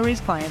hundreds of Hilary's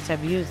clients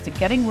have used the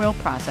Getting Real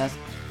process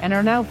and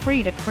are now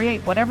free to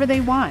create whatever they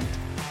want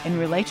in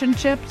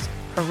relationships,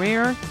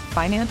 career,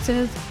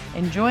 finances,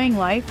 enjoying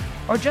life,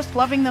 or just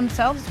loving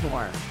themselves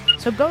more.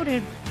 So go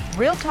to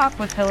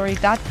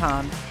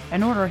realtalkwithhilary.com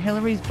and order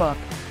Hilary's book,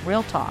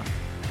 Real Talk,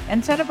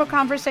 and set up a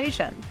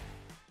conversation.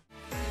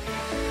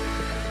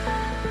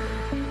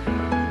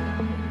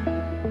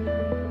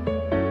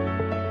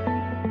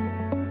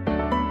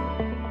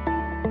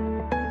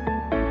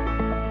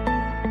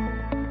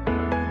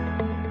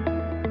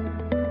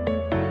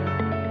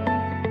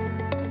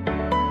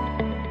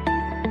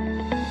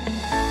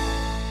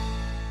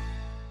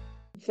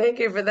 Thank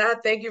you for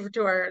that. Thank you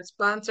to our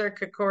sponsor,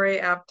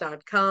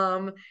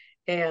 kikoriapp.com.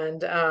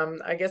 And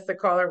I guess the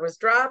caller was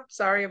dropped.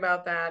 Sorry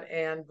about that.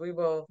 And we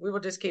will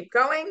just keep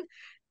going.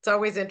 It's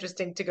always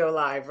interesting to go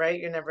live, right?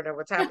 You never know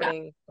what's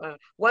happening.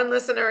 One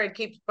listener, it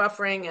keeps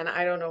buffering, and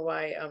I don't know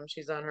why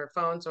she's on her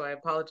phone, so I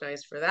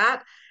apologize for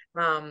that.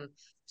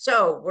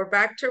 So we're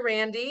back to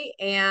Randy,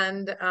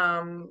 and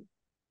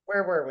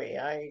where were we?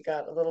 I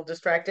got a little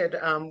distracted.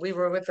 We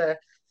were with the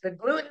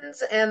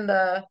glutens and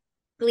the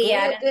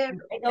Gliadin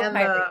and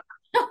the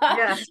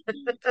yes.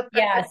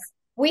 Yes.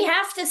 We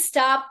have to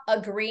stop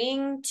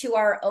agreeing to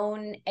our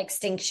own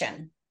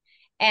extinction.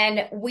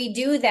 And we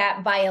do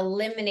that by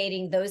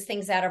eliminating those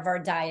things out of our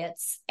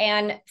diets.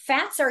 And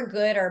fats are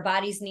good. Our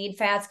bodies need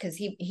fats, because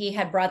he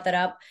had brought that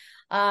up.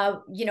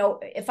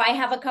 If I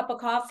have a cup of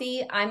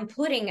coffee, I'm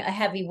putting a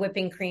heavy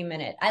whipping cream in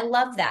it. I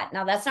love that.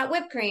 Now, that's not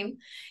whipped cream.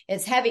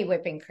 It's heavy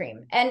whipping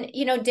cream. And,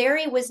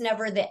 dairy was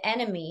never the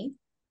enemy.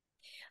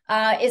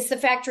 It's the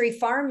factory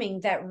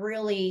farming that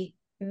really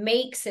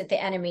makes it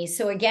the enemy.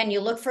 So again, you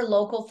look for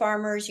local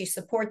farmers, you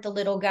support the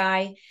little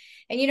guy.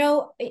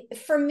 And,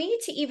 for me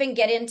to even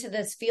get into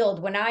this field,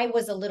 when I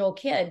was a little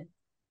kid,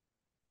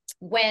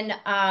 when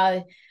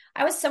I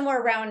was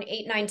somewhere around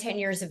 8, 9, 10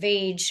 years of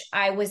age,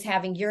 I was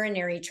having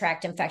urinary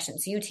tract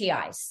infections,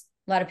 UTIs.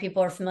 A lot of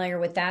people are familiar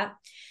with that.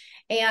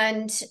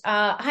 And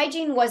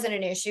hygiene wasn't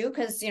an issue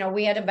because,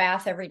 we had a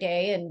bath every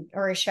day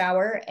or a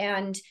shower.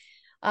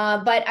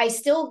 But I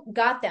still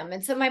got them.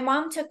 And so my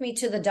mom took me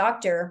to the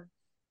doctor,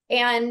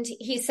 and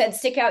he said,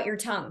 stick out your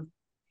tongue.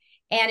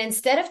 And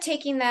instead of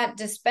taking that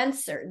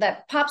dispenser,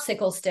 that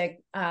popsicle stick,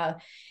 and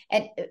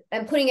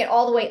putting it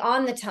all the way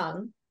on the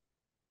tongue,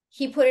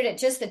 he put it at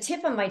just the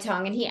tip of my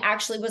tongue, and he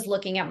actually was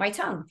looking at my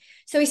tongue.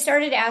 So he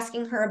started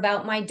asking her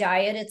about my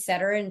diet, et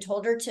cetera, and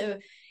told her to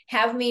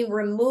have me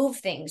remove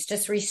things,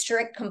 just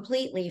restrict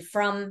completely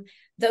from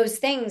those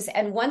things.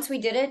 And once we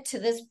did it, to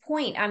this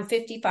point, I'm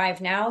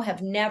 55 now,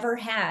 have never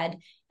had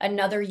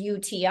another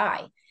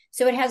UTI.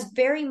 So it has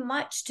very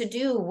much to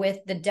do with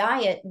the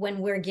diet when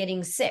we're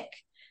getting sick.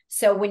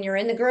 So when you're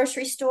in the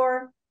grocery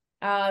store,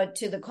 to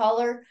the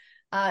caller,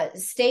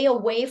 stay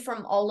away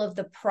from all of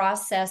the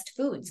processed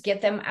foods,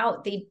 get them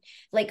out.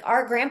 Like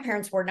our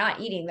grandparents were not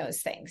eating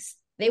those things.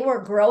 They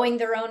were growing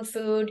their own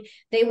food.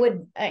 They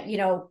would,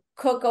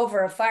 cook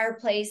over a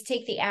fireplace,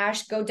 take the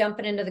ash, go dump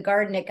it into the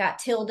garden. It got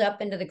tilled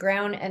up into the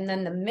ground, and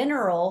then the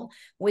mineral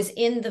was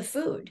in the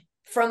food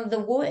from the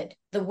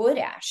wood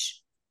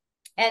ash.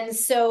 And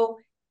so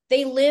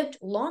they lived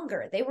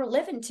longer. They were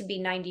living to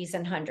be 90s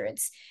and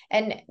 100s.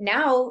 And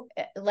now,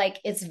 like,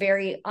 it's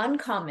very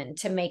uncommon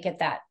to make it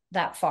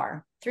that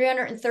far.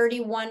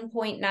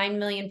 331.9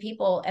 million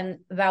people, and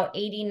about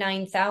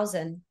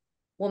 89,000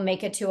 will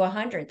make it to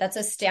 100. That's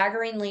a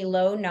staggeringly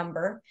low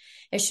number.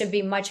 It should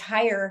be much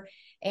higher.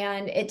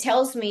 And it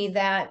tells me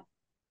that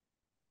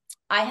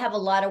I have a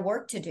lot of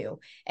work to do.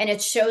 And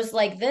it shows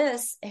like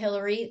this,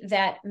 Hilary,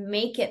 that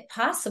make it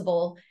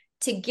possible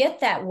to get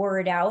that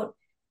word out,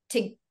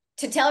 to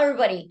tell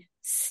everybody,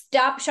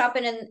 stop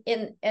shopping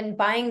and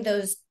buying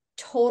those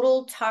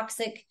total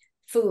toxic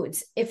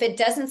foods. If it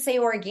doesn't say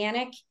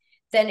organic,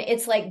 then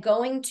it's like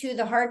going to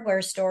the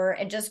hardware store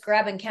and just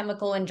grabbing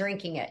chemical and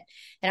drinking it.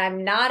 And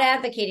I'm not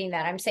advocating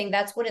that. I'm saying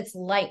that's what it's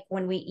like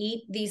when we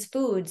eat these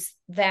foods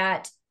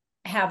that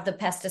have the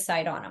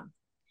pesticide on them.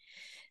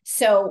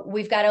 So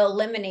we've got to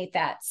eliminate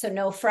that. So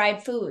no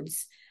fried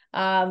foods,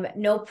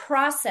 no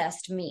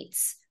processed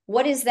meats.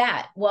 What is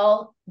that?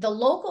 Well, the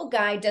local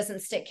guy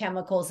doesn't stick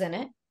chemicals in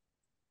it,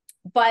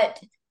 but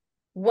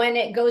when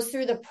it goes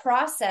through the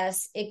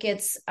process, it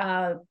gets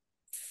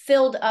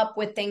filled up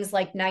with things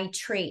like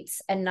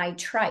nitrates and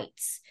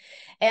nitrites.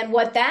 And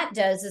what that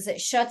does is it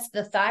shuts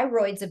the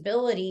thyroid's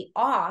ability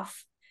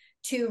off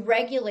to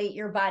regulate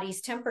your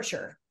body's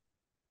temperature.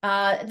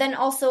 Then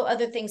also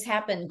other things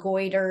happen,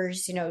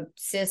 goiters,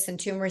 cysts and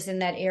tumors in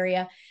that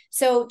area.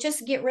 So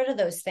just get rid of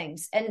those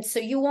things. And so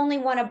you only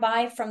want to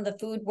buy from the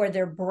food where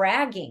they're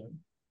bragging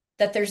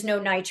that there's no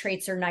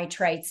nitrates or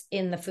nitrites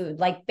in the food,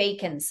 like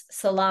bacons,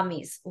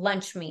 salamis,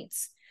 lunch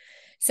meats.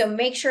 So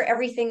make sure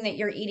everything that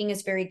you're eating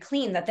is very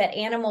clean, that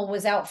animal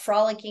was out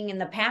frolicking in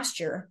the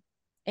pasture,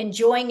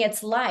 enjoying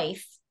its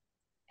life,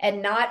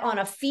 and not on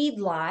a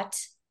feedlot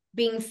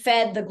being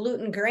fed the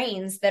gluten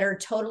grains that are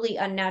totally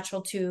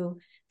unnatural to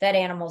that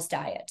animal's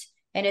diet.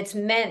 And it's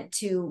meant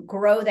to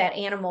grow that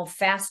animal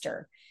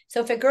faster.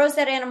 So if it grows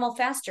that animal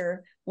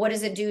faster, what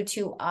does it do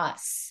to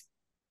us?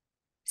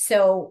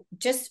 So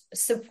just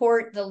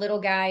support the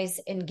little guys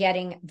in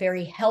getting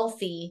very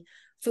healthy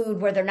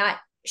food where they're not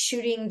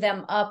shooting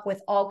them up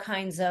with all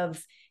kinds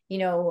of,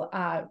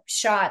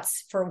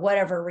 shots for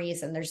whatever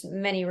reason. There's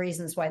many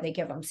reasons why they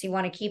give them. So you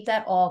want to keep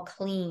that all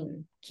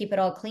clean, keep it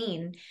all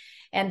clean.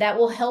 And that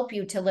will help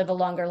you to live a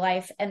longer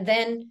life. And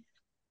then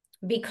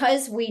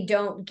because we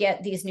don't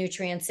get these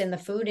nutrients in the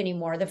food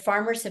anymore, the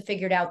farmers have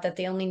figured out that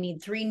they only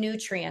need 3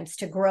 nutrients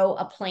to grow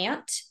a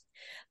plant,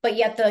 but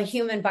yet the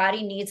human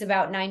body needs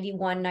about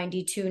 91,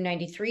 92,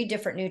 93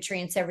 different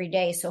nutrients every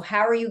day. So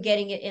how are you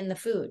getting it in the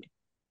food?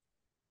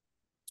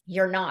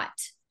 You're not.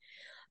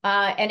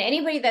 And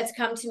anybody that's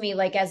come to me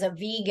like as a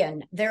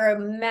vegan, they're a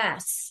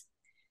mess.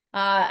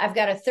 I've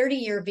got a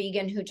 30-year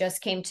vegan who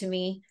just came to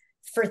me.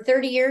 For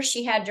 30 years,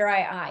 she had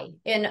dry eye.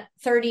 In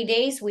 30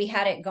 days, we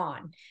had it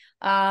gone.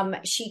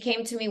 She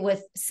came to me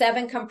with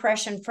 7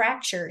 compression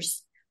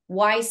fractures.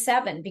 Why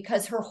 7?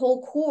 Because her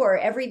whole core,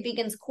 every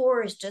vegan's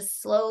core is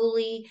just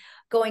slowly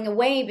going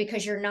away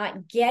because you're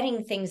not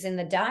getting things in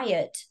the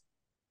diet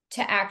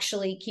to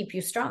actually keep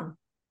you strong.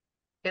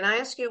 Can I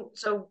ask you,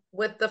 so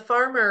with the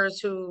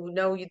farmers who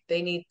know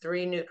they need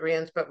 3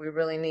 nutrients, but we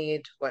really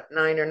need,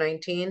 9 or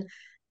 19,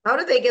 how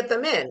do they get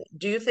them in?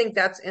 Do you think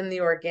that's in the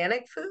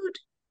organic food?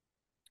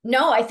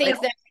 No, I think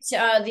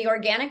that the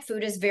organic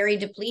food is very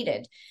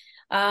depleted.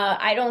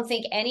 I don't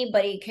think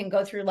anybody can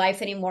go through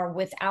life anymore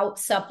without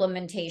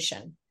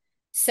supplementation.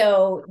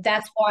 So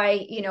that's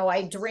why,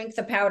 I drink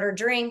the powder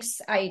drinks.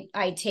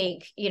 I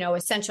take,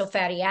 essential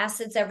fatty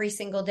acids every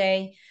single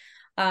day.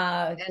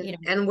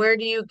 And where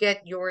do you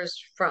get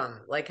yours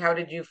from? Like, how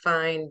did you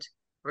find,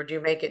 or do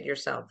you make it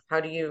yourself?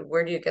 Where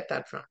do you get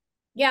that from?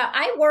 Yeah,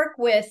 I work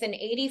with an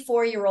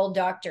 84-year-old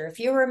doctor. If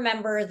you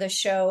remember the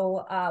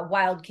show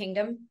Wild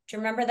Kingdom, do you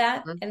remember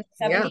that in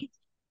the 70s?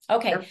 Yeah.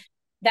 Okay. Yeah.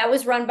 That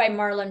was run by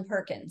Marlon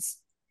Perkins.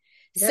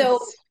 Yes. So,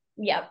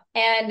 yeah.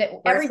 And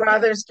my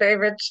father's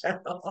favorite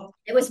show.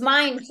 It was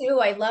mine too.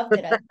 I loved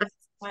it.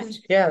 Much.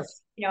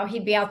 Yes.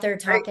 He'd be out there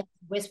talking,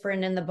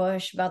 whispering in the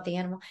bush about the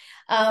animal.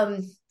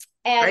 And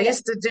I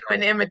used to do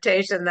an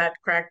imitation that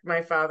cracked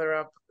my father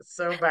up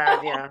so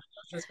bad. Yeah.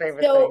 His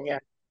favorite thing. Yeah.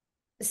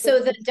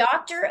 So the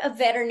doctor of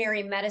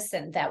veterinary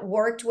medicine that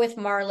worked with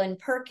Marlon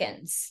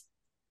Perkins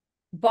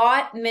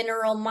bought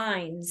mineral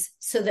mines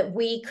so that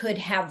we could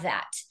have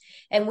that.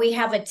 And we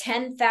have a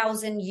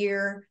 10,000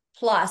 year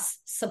plus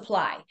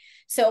supply.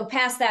 So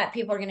past that,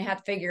 people are going to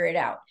have to figure it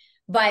out.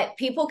 But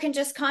people can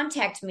just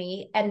contact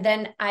me and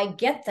then I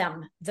get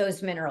them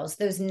those minerals,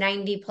 those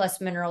 90 plus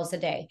minerals a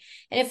day.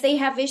 And if they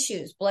have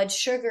issues, blood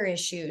sugar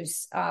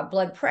issues,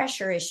 blood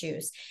pressure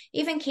issues,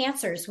 even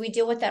cancers, we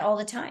deal with that all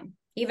the time.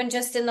 Even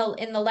just in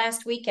the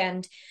last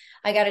weekend,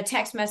 I got a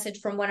text message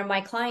from one of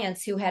my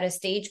clients who had a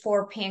stage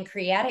 4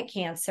 pancreatic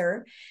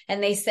cancer.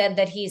 And they said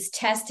that he's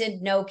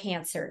tested no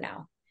cancer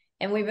now.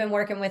 And we've been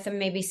working with him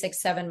maybe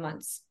 6-7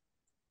 months.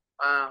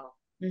 Wow.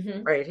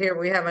 Mm-hmm. Right here,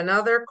 we have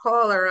another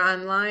caller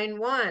on line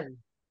one.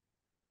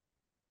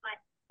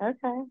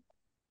 Okay.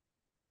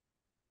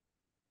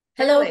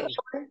 Hello, Haley.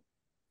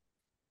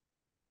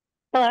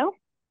 Hello?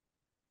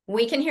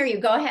 we can hear you.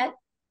 Go ahead.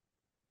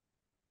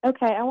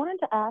 Okay, I wanted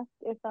to ask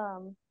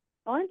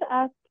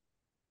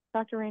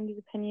Dr. Randy's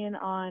opinion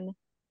on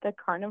the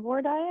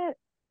carnivore diet.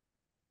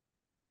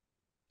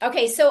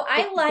 Okay, so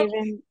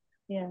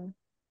Yeah.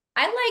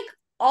 I like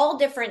all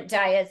different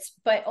diets,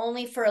 but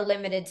only for a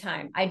limited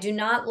time. I do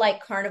not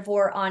like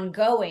carnivore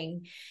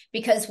ongoing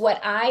because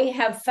what I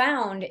have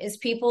found is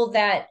people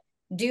that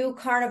do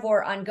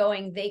carnivore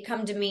ongoing, they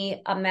come to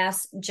me a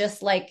mess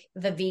just like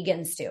the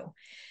vegans do.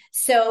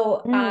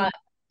 So Mm.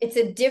 it's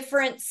a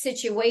different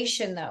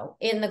situation though.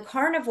 In the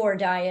carnivore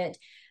diet,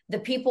 the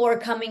people are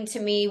coming to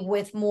me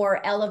with more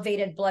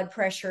elevated blood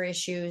pressure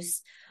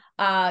issues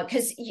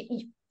because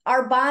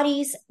our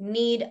bodies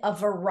need a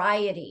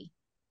variety.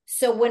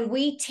 So when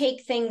we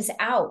take things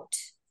out,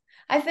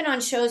 I've been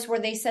on shows where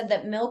they said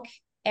that milk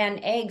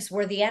and eggs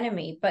were the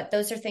enemy, but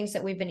those are things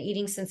that we've been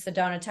eating since the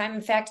dawn of time.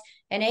 In fact,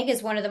 an egg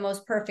is one of the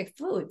most perfect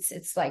foods.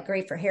 It's like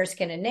great for hair,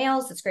 skin, and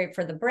nails. It's great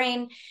for the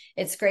brain.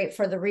 It's great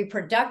for the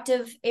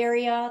reproductive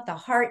area, the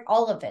heart,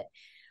 all of it.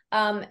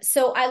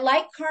 So I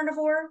like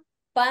carnivore,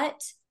 but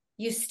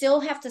you still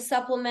have to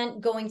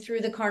supplement going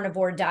through the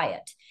carnivore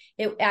diet.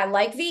 I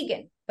like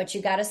vegan, but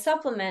you got to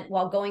supplement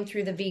while going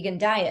through the vegan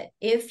diet.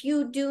 If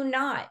you do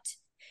not,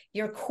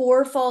 your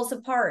core falls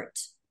apart.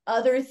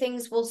 Other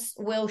things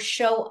will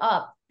show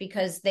up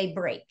because they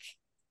break,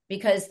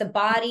 because the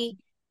body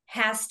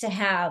has to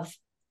have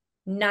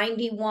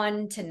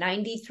 91 to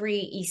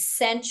 93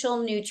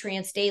 essential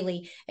nutrients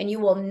daily, and you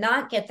will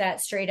not get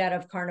that straight out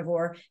of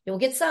carnivore. You'll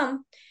get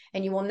some,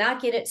 and you will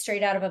not get it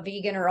straight out of a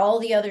vegan or all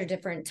the other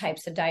different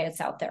types of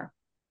diets out there.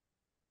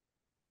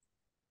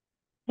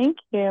 Thank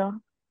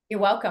you. You're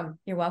welcome.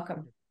 You're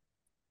welcome.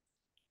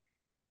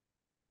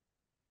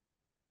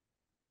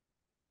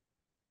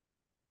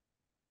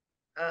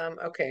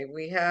 Okay,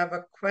 we have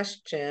a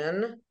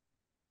question.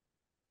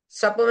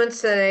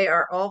 Supplements today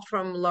are all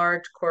from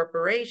large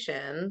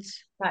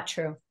corporations. Not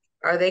true.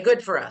 Are they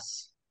good for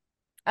us?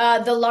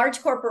 The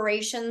large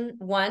corporation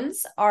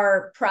ones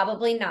are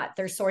probably not.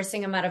 They're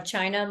sourcing them out of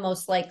China,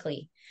 most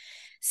likely.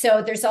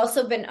 So there's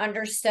also been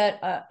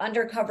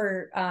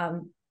undercover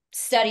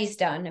studies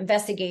done,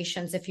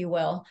 investigations, if you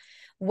will,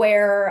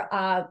 where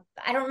I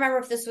don't remember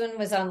if this one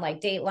was on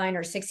like Dateline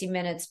or 60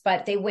 Minutes,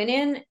 but they went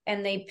in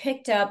and they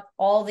picked up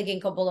all the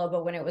ginkgo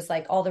biloba when it was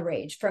like all the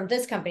rage from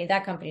this company,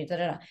 that company,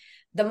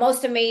 the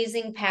most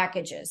amazing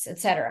packages,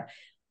 etc.,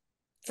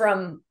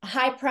 from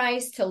high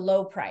price to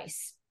low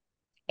price.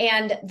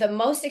 And the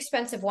most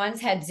expensive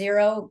ones had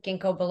 0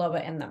 ginkgo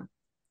biloba in them.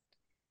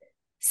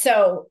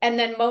 So, and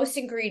then most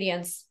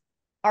ingredients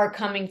are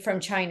coming from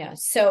China.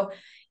 So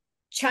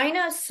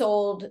China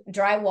sold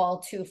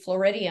drywall to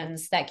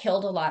Floridians that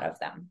killed a lot of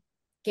them,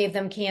 gave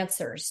them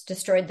cancers,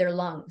 destroyed their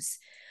lungs.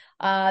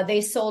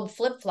 They sold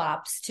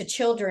flip-flops to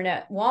children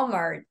at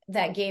Walmart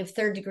that gave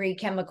third-degree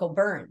chemical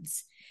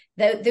burns.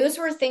 Those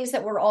were things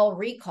that were all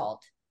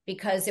recalled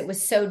because it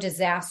was so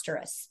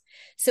disastrous.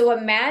 So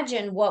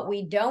imagine what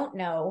we don't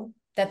know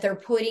that they're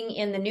putting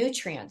in the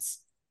nutrients.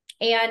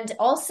 And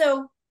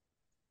also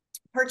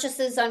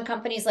purchases on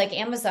companies like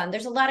Amazon.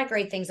 There's a lot of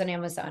great things on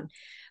Amazon,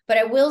 but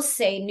I will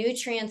say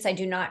nutrients I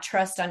do not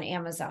trust on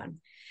Amazon.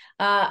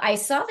 I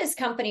saw this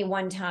company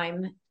one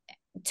time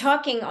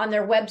talking on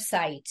their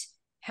website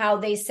how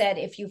they said,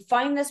 if you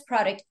find this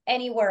product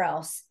anywhere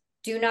else,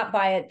 do not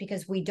buy it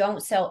because we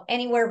don't sell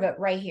anywhere but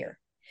right here.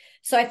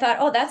 So I thought,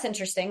 oh, that's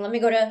interesting. Let me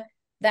go to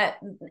that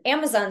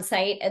Amazon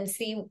site and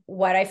see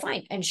what I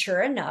find. And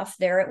sure enough,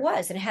 there it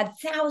was. And it had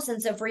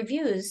thousands of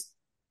reviews,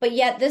 but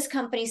yet this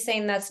company's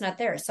saying that's not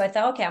there. So I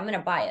thought, okay, I'm going to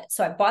buy it.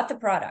 So I bought the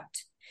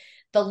product.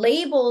 The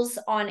labels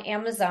on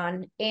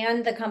Amazon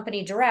and the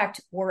company direct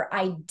were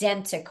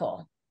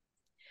identical.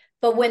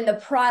 But when the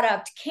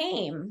product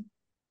came,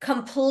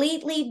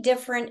 completely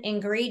different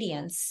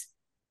ingredients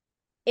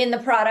in the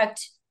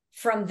product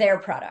from their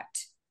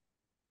product.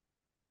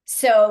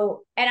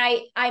 So, and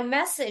I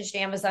messaged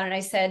Amazon and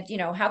I said,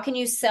 how can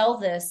you sell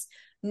this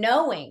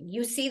knowing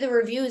you see the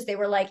reviews? They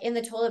were like in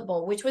the toilet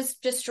bowl, which was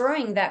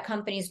destroying that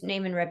company's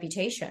name and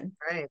reputation.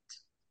 Right.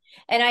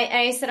 And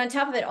I said, on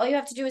top of it, all you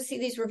have to do is see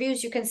these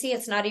reviews. You can see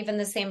it's not even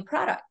the same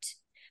product,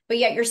 but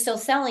yet you're still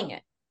selling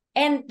it.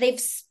 And they've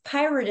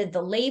pirated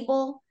the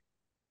label,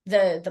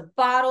 the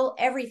bottle,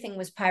 everything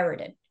was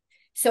pirated.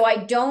 So I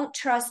don't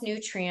trust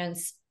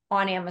nutrients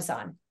on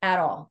Amazon at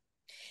all.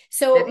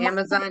 So did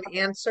Amazon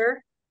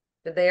answer?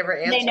 Did they ever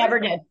answer? They never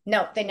did.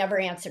 No, they never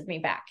answered me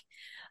back.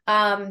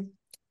 And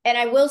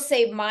I will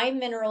say my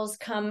minerals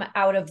come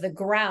out of the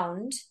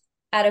ground,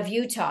 out of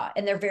Utah,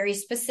 and they're very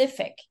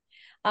specific.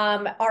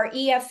 Our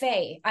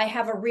EFA, I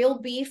have a real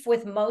beef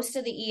with most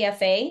of the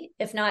EFA,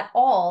 if not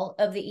all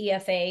of the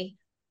EFA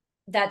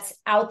that's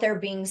out there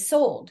being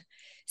sold.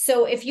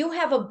 So if you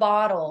have a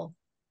bottle,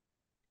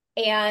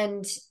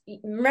 and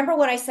remember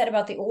what I said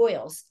about the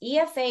oils,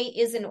 EFA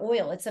is an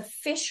oil, it's a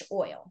fish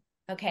oil.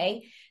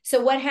 Okay.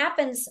 So what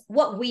happens,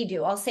 what we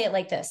do, I'll say it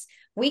like this.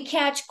 We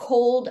catch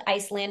cold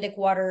Icelandic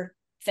water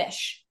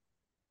fish,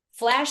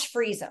 flash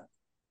freeze them.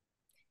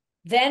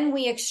 Then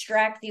we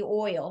extract the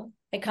oil.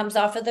 It comes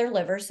off of their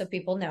liver, so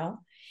people know.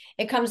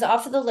 It comes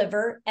off of the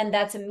liver, and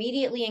that's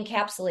immediately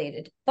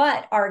encapsulated.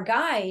 But our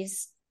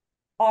guys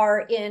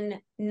are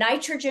in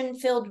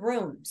nitrogen-filled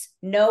rooms,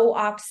 no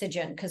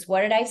oxygen, because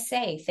what did I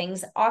say?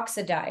 Things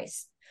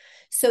oxidize.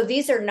 So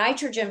these are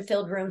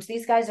nitrogen-filled rooms.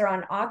 These guys are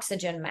on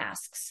oxygen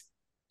masks,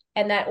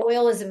 and that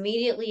oil is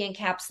immediately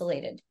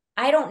encapsulated.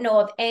 I don't know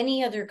of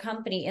any other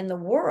company in the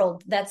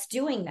world that's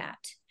doing that.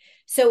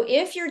 So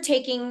if you're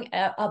taking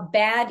a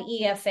bad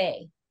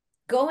EFA,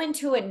 go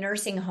into a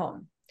nursing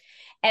home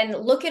and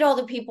look at all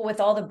the people with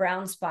all the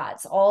brown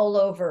spots all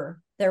over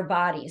their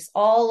bodies,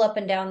 all up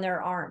and down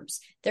their arms.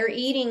 They're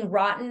eating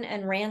rotten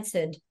and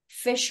rancid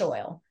fish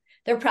oil.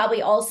 They're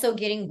probably also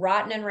getting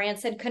rotten and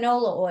rancid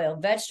canola oil,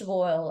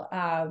 vegetable oil,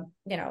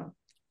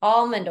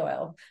 almond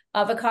oil,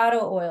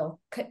 avocado oil,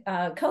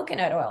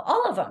 coconut oil,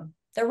 all of them.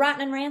 They're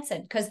rotten and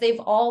rancid because they've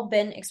all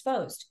been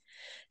exposed.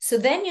 So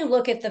then you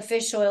look at the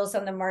fish oils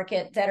on the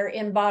market that are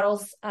in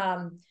bottles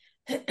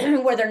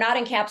where they're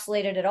not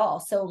encapsulated at all.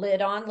 So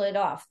lid on, lid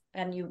off,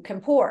 and you can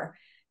pour.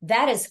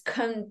 That is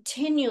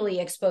continually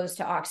exposed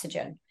to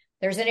oxygen.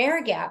 There's an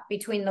air gap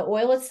between the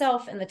oil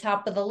itself and the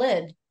top of the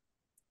lid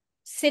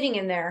sitting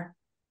in there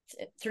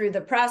through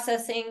the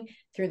processing,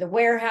 through the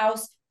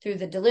warehouse, through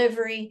the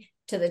delivery,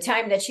 to the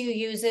time that you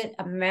use it.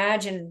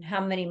 Imagine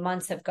how many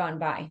months have gone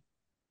by.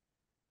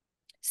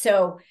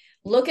 So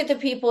look at the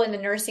people in the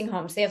nursing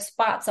homes. They have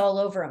spots all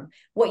over them.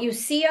 What you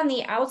see on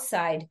the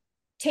outside,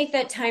 take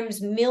that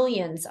times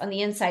millions on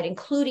the inside,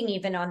 including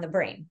even on the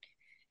brain.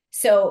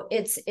 So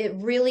it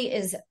really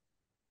is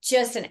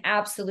just an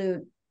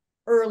absolute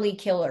early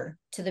killer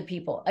to the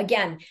people.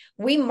 Again,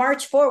 we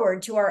march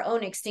forward to our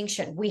own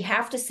extinction. We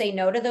have to say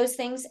no to those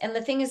things. And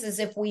the thing is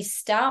if we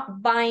stop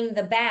buying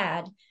the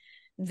bad,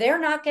 they're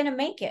not going to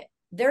make it.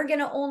 They're going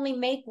to only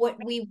make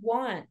what we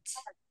want.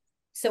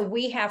 So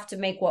we have to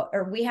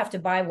we have to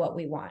buy what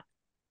we want.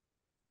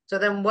 So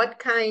then what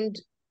kind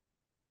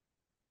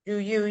do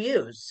you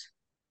use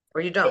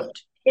or you don't?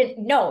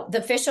 No,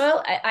 the fish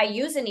oil, I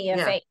use an EFA.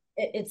 Yeah.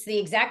 It's the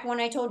exact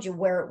one I told you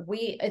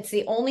it's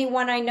the only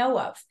one I know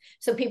of.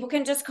 So people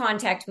can just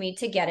contact me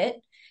to get it.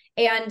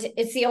 And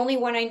it's the only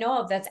one I know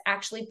of that's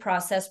actually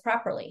processed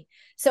properly.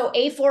 So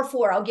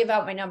A44, I'll give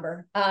out my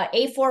number,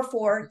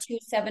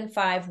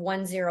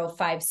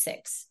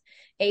 A44-275-1056.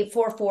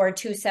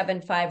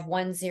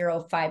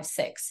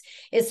 844-275-1056.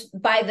 It's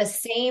by the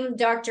same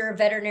doctor of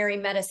veterinary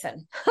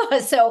medicine.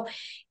 So,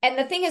 and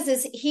the thing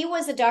is he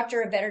was a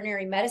doctor of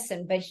veterinary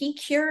medicine, but he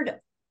cured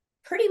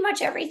pretty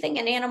much everything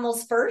in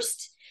animals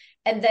first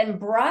and then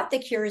brought the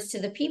cures to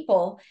the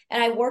people.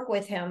 And I work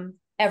with him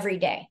every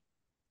day.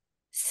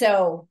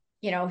 So,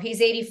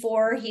 he's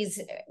 84. He's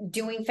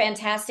doing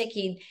fantastic.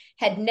 He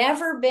had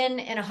never been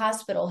in a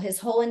hospital his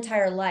whole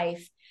entire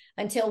life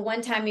until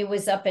one time he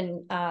was up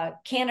in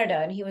Canada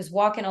and he was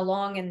walking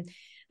along and,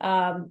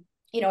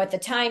 at the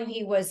time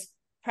he was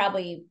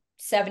probably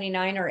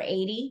 79 or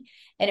 80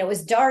 and it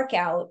was dark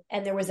out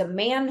and there was a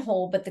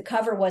manhole, but the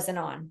cover wasn't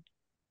on.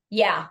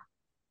 Yeah.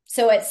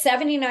 So at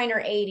 79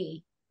 or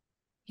 80,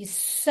 he's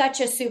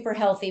such a super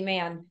healthy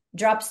man,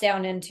 drops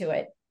down into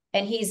it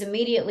and he's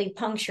immediately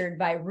punctured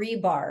by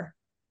rebar.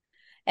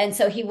 And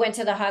so he went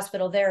to the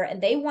hospital there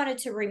and they wanted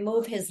to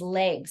remove his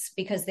legs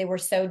because they were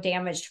so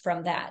damaged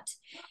from that.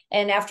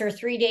 And after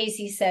 3 days,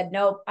 he said,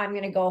 nope, I'm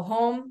going to go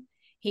home.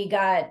 He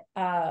got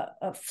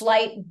a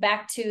flight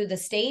back to the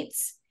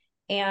States.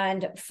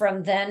 And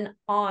from then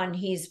on,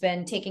 he's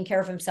been taking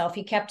care of himself.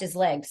 He kept his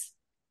legs.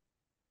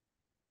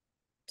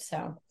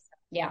 So,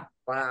 yeah.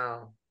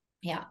 Wow.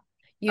 Yeah.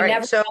 Yeah.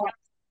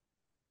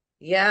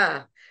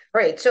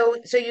 All right. So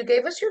you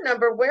gave us your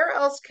number. Where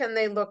else can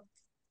they look?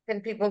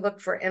 Can people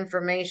look for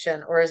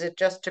information or is it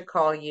just to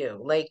call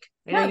you? Like,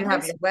 you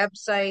have your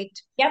website.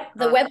 Yep.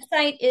 The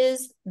website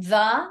is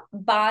The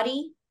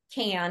Body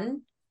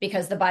Can,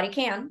 because the body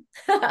can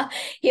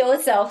heal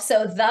itself.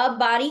 So The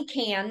Body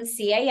Can,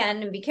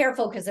 CAN, and be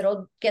careful because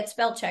it'll get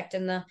spell checked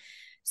in the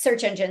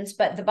search engines.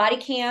 But The Body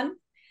Can,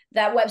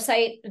 that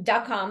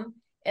website.com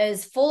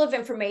is full of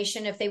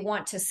information if they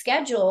want to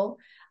schedule.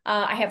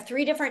 I have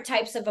 3 different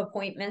types of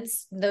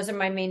appointments. Those are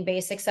my main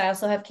basics. I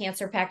also have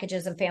cancer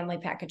packages and family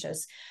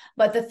packages.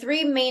 But the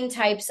 3 main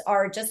types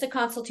are just a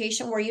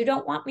consultation where you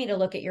don't want me to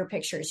look at your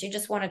pictures. You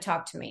just want to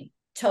talk to me.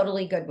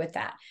 Totally good with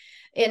that.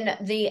 In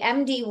the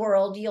MD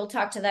world, you'll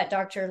talk to that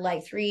doctor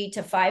like 3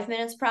 to 5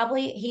 minutes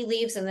probably. He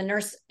leaves and the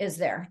nurse is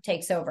there,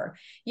 takes over.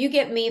 You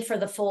get me for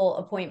the full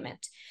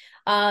appointment.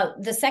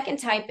 The second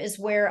type is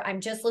where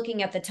I'm just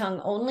looking at the tongue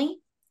only.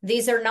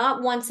 These are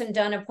not once and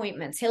done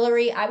appointments.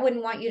 Hilary, I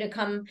wouldn't want you to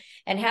come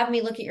and have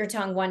me look at your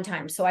tongue one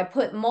time. So I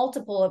put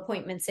multiple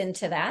appointments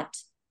into that.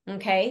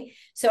 Okay.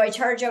 So I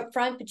charge up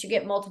front, but you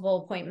get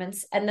multiple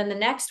appointments. And then the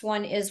next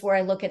one is where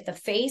I look at the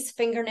face,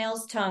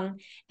 fingernails,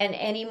 tongue, and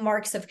any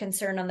marks of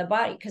concern on the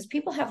body, because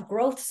people have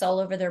growths all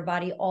over their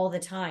body all the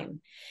time.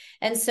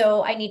 And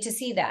so I need to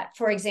see that.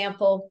 For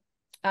example,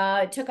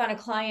 I took on a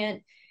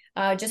client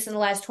just in the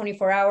last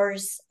 24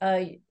 hours,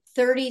 a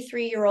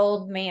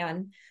 33-year-old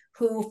man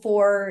who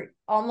for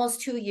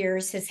almost 2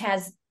 years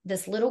has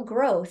this little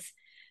growth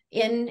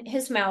in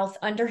his mouth,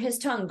 under his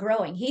tongue,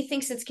 growing. He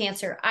thinks it's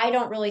cancer. I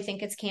don't really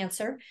think it's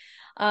cancer.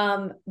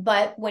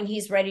 But when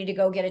he's ready to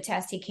go get a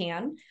test, he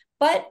can.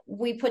 But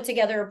we put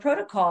together a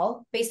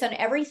protocol based on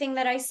everything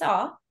that I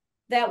saw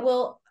that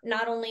will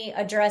not only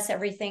address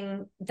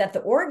everything that the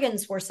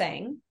organs were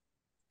saying,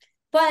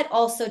 but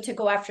also to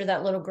go after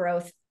that little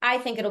growth. I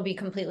think it'll be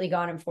completely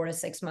gone in 4 to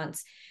 6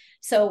 months.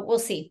 So we'll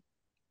see.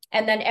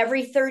 And then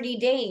every 30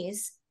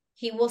 days,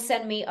 he will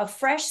send me a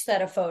fresh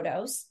set of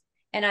photos.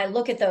 And I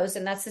look at those,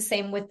 and that's the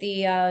same with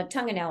the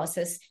tongue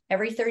analysis.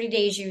 Every 30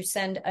 days, you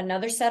send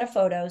another set of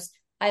photos.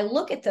 I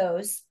look at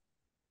those,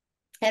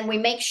 and we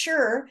make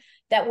sure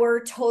that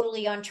we're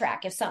totally on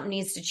track. If something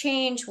needs to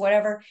change,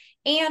 whatever.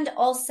 And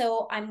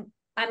also, I'm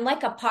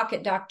like a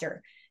pocket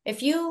doctor.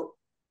 If you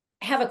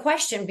have a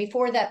question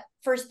before that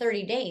first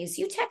 30 days,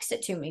 you text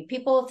it to me.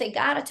 People, if they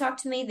got to talk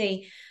to me,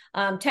 they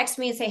text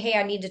me and say, hey,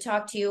 I need to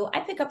talk to you. I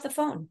pick up the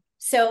phone.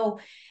 So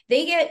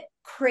they get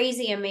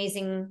crazy,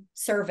 amazing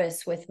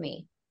service with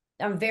me.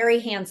 I'm very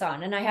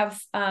hands-on, and I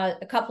have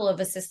a couple of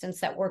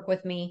assistants that work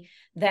with me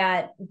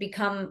that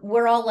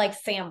we're all like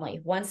family.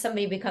 Once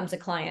somebody becomes a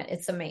client,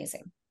 it's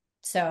amazing.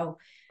 So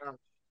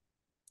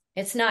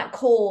it's not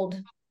cold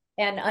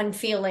and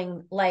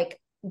unfeeling like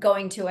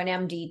going to an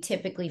MD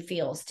typically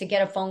feels. To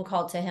get a phone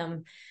call to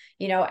him,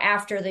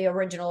 after the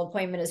original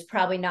appointment is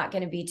probably not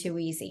going to be too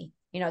easy.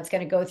 It's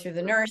going to go through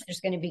the nurse.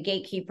 There's going to be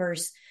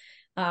gatekeepers.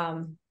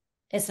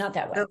 It's not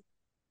that way.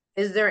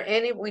 Is there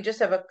any, we just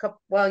have a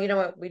couple, well, you know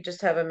what, we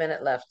just have a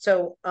minute left.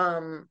 So,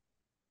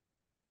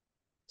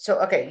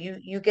 okay,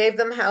 you gave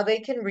them how they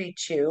can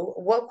reach you.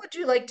 What would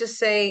you like to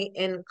say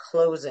in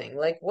closing?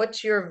 Like,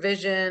 what's your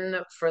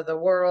vision for the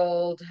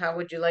world? How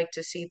would you like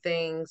to see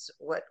things?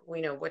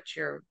 What's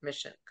your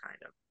mission kind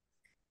of?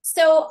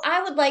 So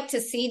I would like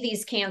to see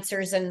these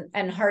cancers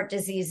and heart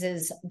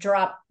diseases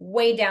drop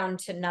way down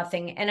to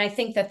nothing. And I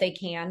think that they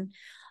can.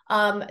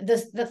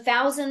 The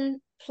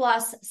 1,000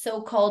 plus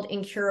so-called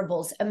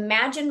incurables.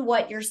 Imagine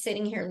what you're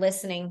sitting here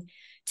listening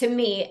to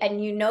me,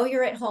 and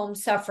you're at home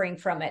suffering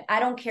from it. I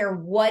don't care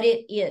what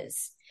it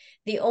is.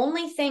 The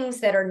only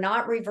things that are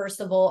not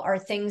reversible are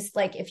things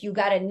like if you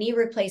got a knee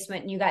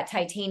replacement and you got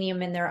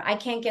titanium in there, I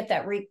can't get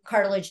that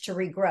cartilage to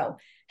regrow.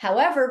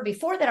 However,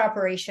 before that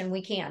operation,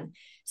 we can.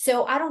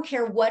 So I don't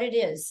care what it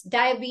is,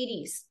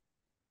 diabetes,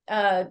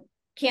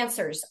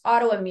 cancers,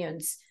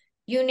 autoimmunes,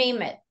 you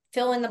name it,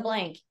 fill in the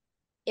blank.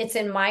 It's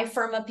in my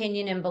firm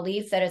opinion and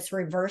belief that it's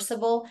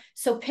reversible.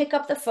 So pick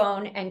up the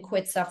phone and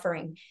quit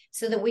suffering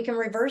so that we can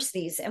reverse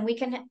these and we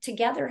can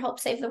together help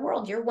save the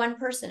world. You're one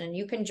person and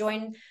you can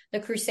join the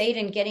crusade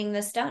in getting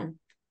this done.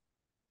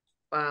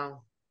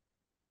 Wow.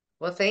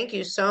 Well, thank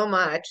you so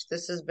much.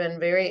 This has been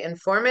very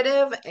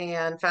informative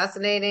and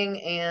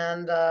fascinating,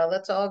 and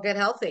let's all get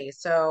healthy.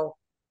 So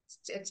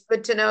it's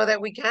good to know that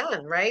we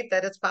can, right?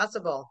 That it's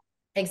possible.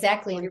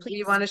 Exactly. And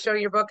you want to show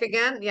your book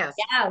again? Yes.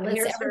 Yeah, and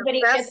here's her everybody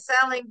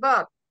best-selling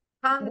book,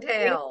 Tongue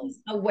Tales.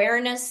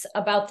 Awareness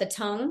about the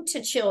tongue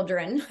to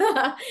children.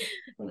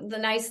 The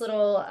nice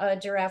little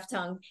giraffe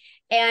tongue.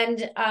 And,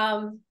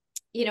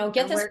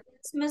 get this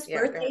Christmas,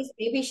 birthdays,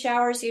 baby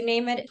showers, you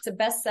name it. It's a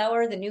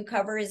bestseller. The new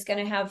cover is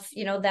going to have,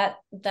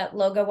 that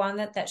logo on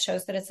it that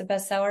shows that it's a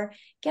bestseller.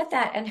 Get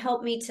that and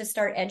help me to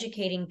start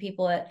educating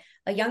people at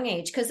a young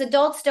age, because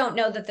adults don't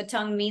know that the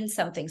tongue means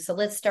something. So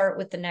let's start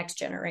with the next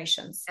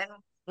generations.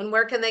 And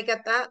where can they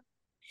get that?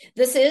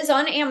 This is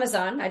on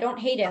Amazon. I don't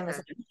hate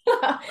Amazon,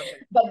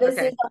 but this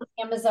is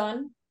on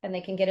Amazon and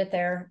they can get it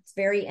there. It's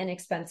very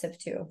inexpensive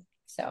too.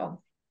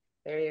 So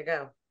there you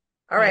go.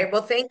 All right.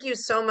 Well, thank you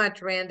so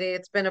much, Randy.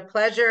 It's been a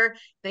pleasure.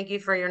 Thank you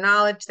for your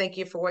knowledge. Thank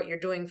you for what you're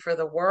doing for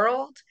the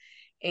world.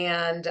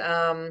 And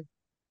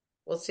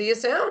we'll see you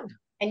soon.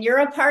 And you're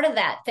a part of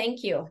that.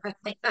 Thank you.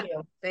 Thank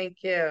you. Thank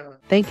you.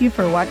 Thank you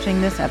for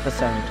watching this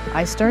episode.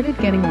 I started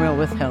getting real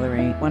with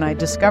Hilary when I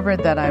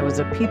discovered that I was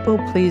a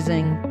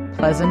people-pleasing,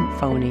 pleasant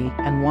phony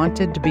and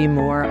wanted to be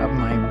more of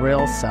my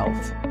real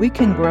self. We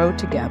can grow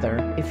together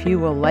if you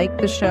will like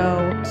the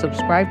show,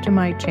 subscribe to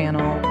my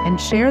channel, and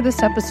share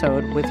this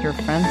episode with your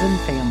friends and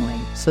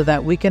family so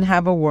that we can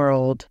have a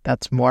world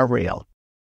that's more real.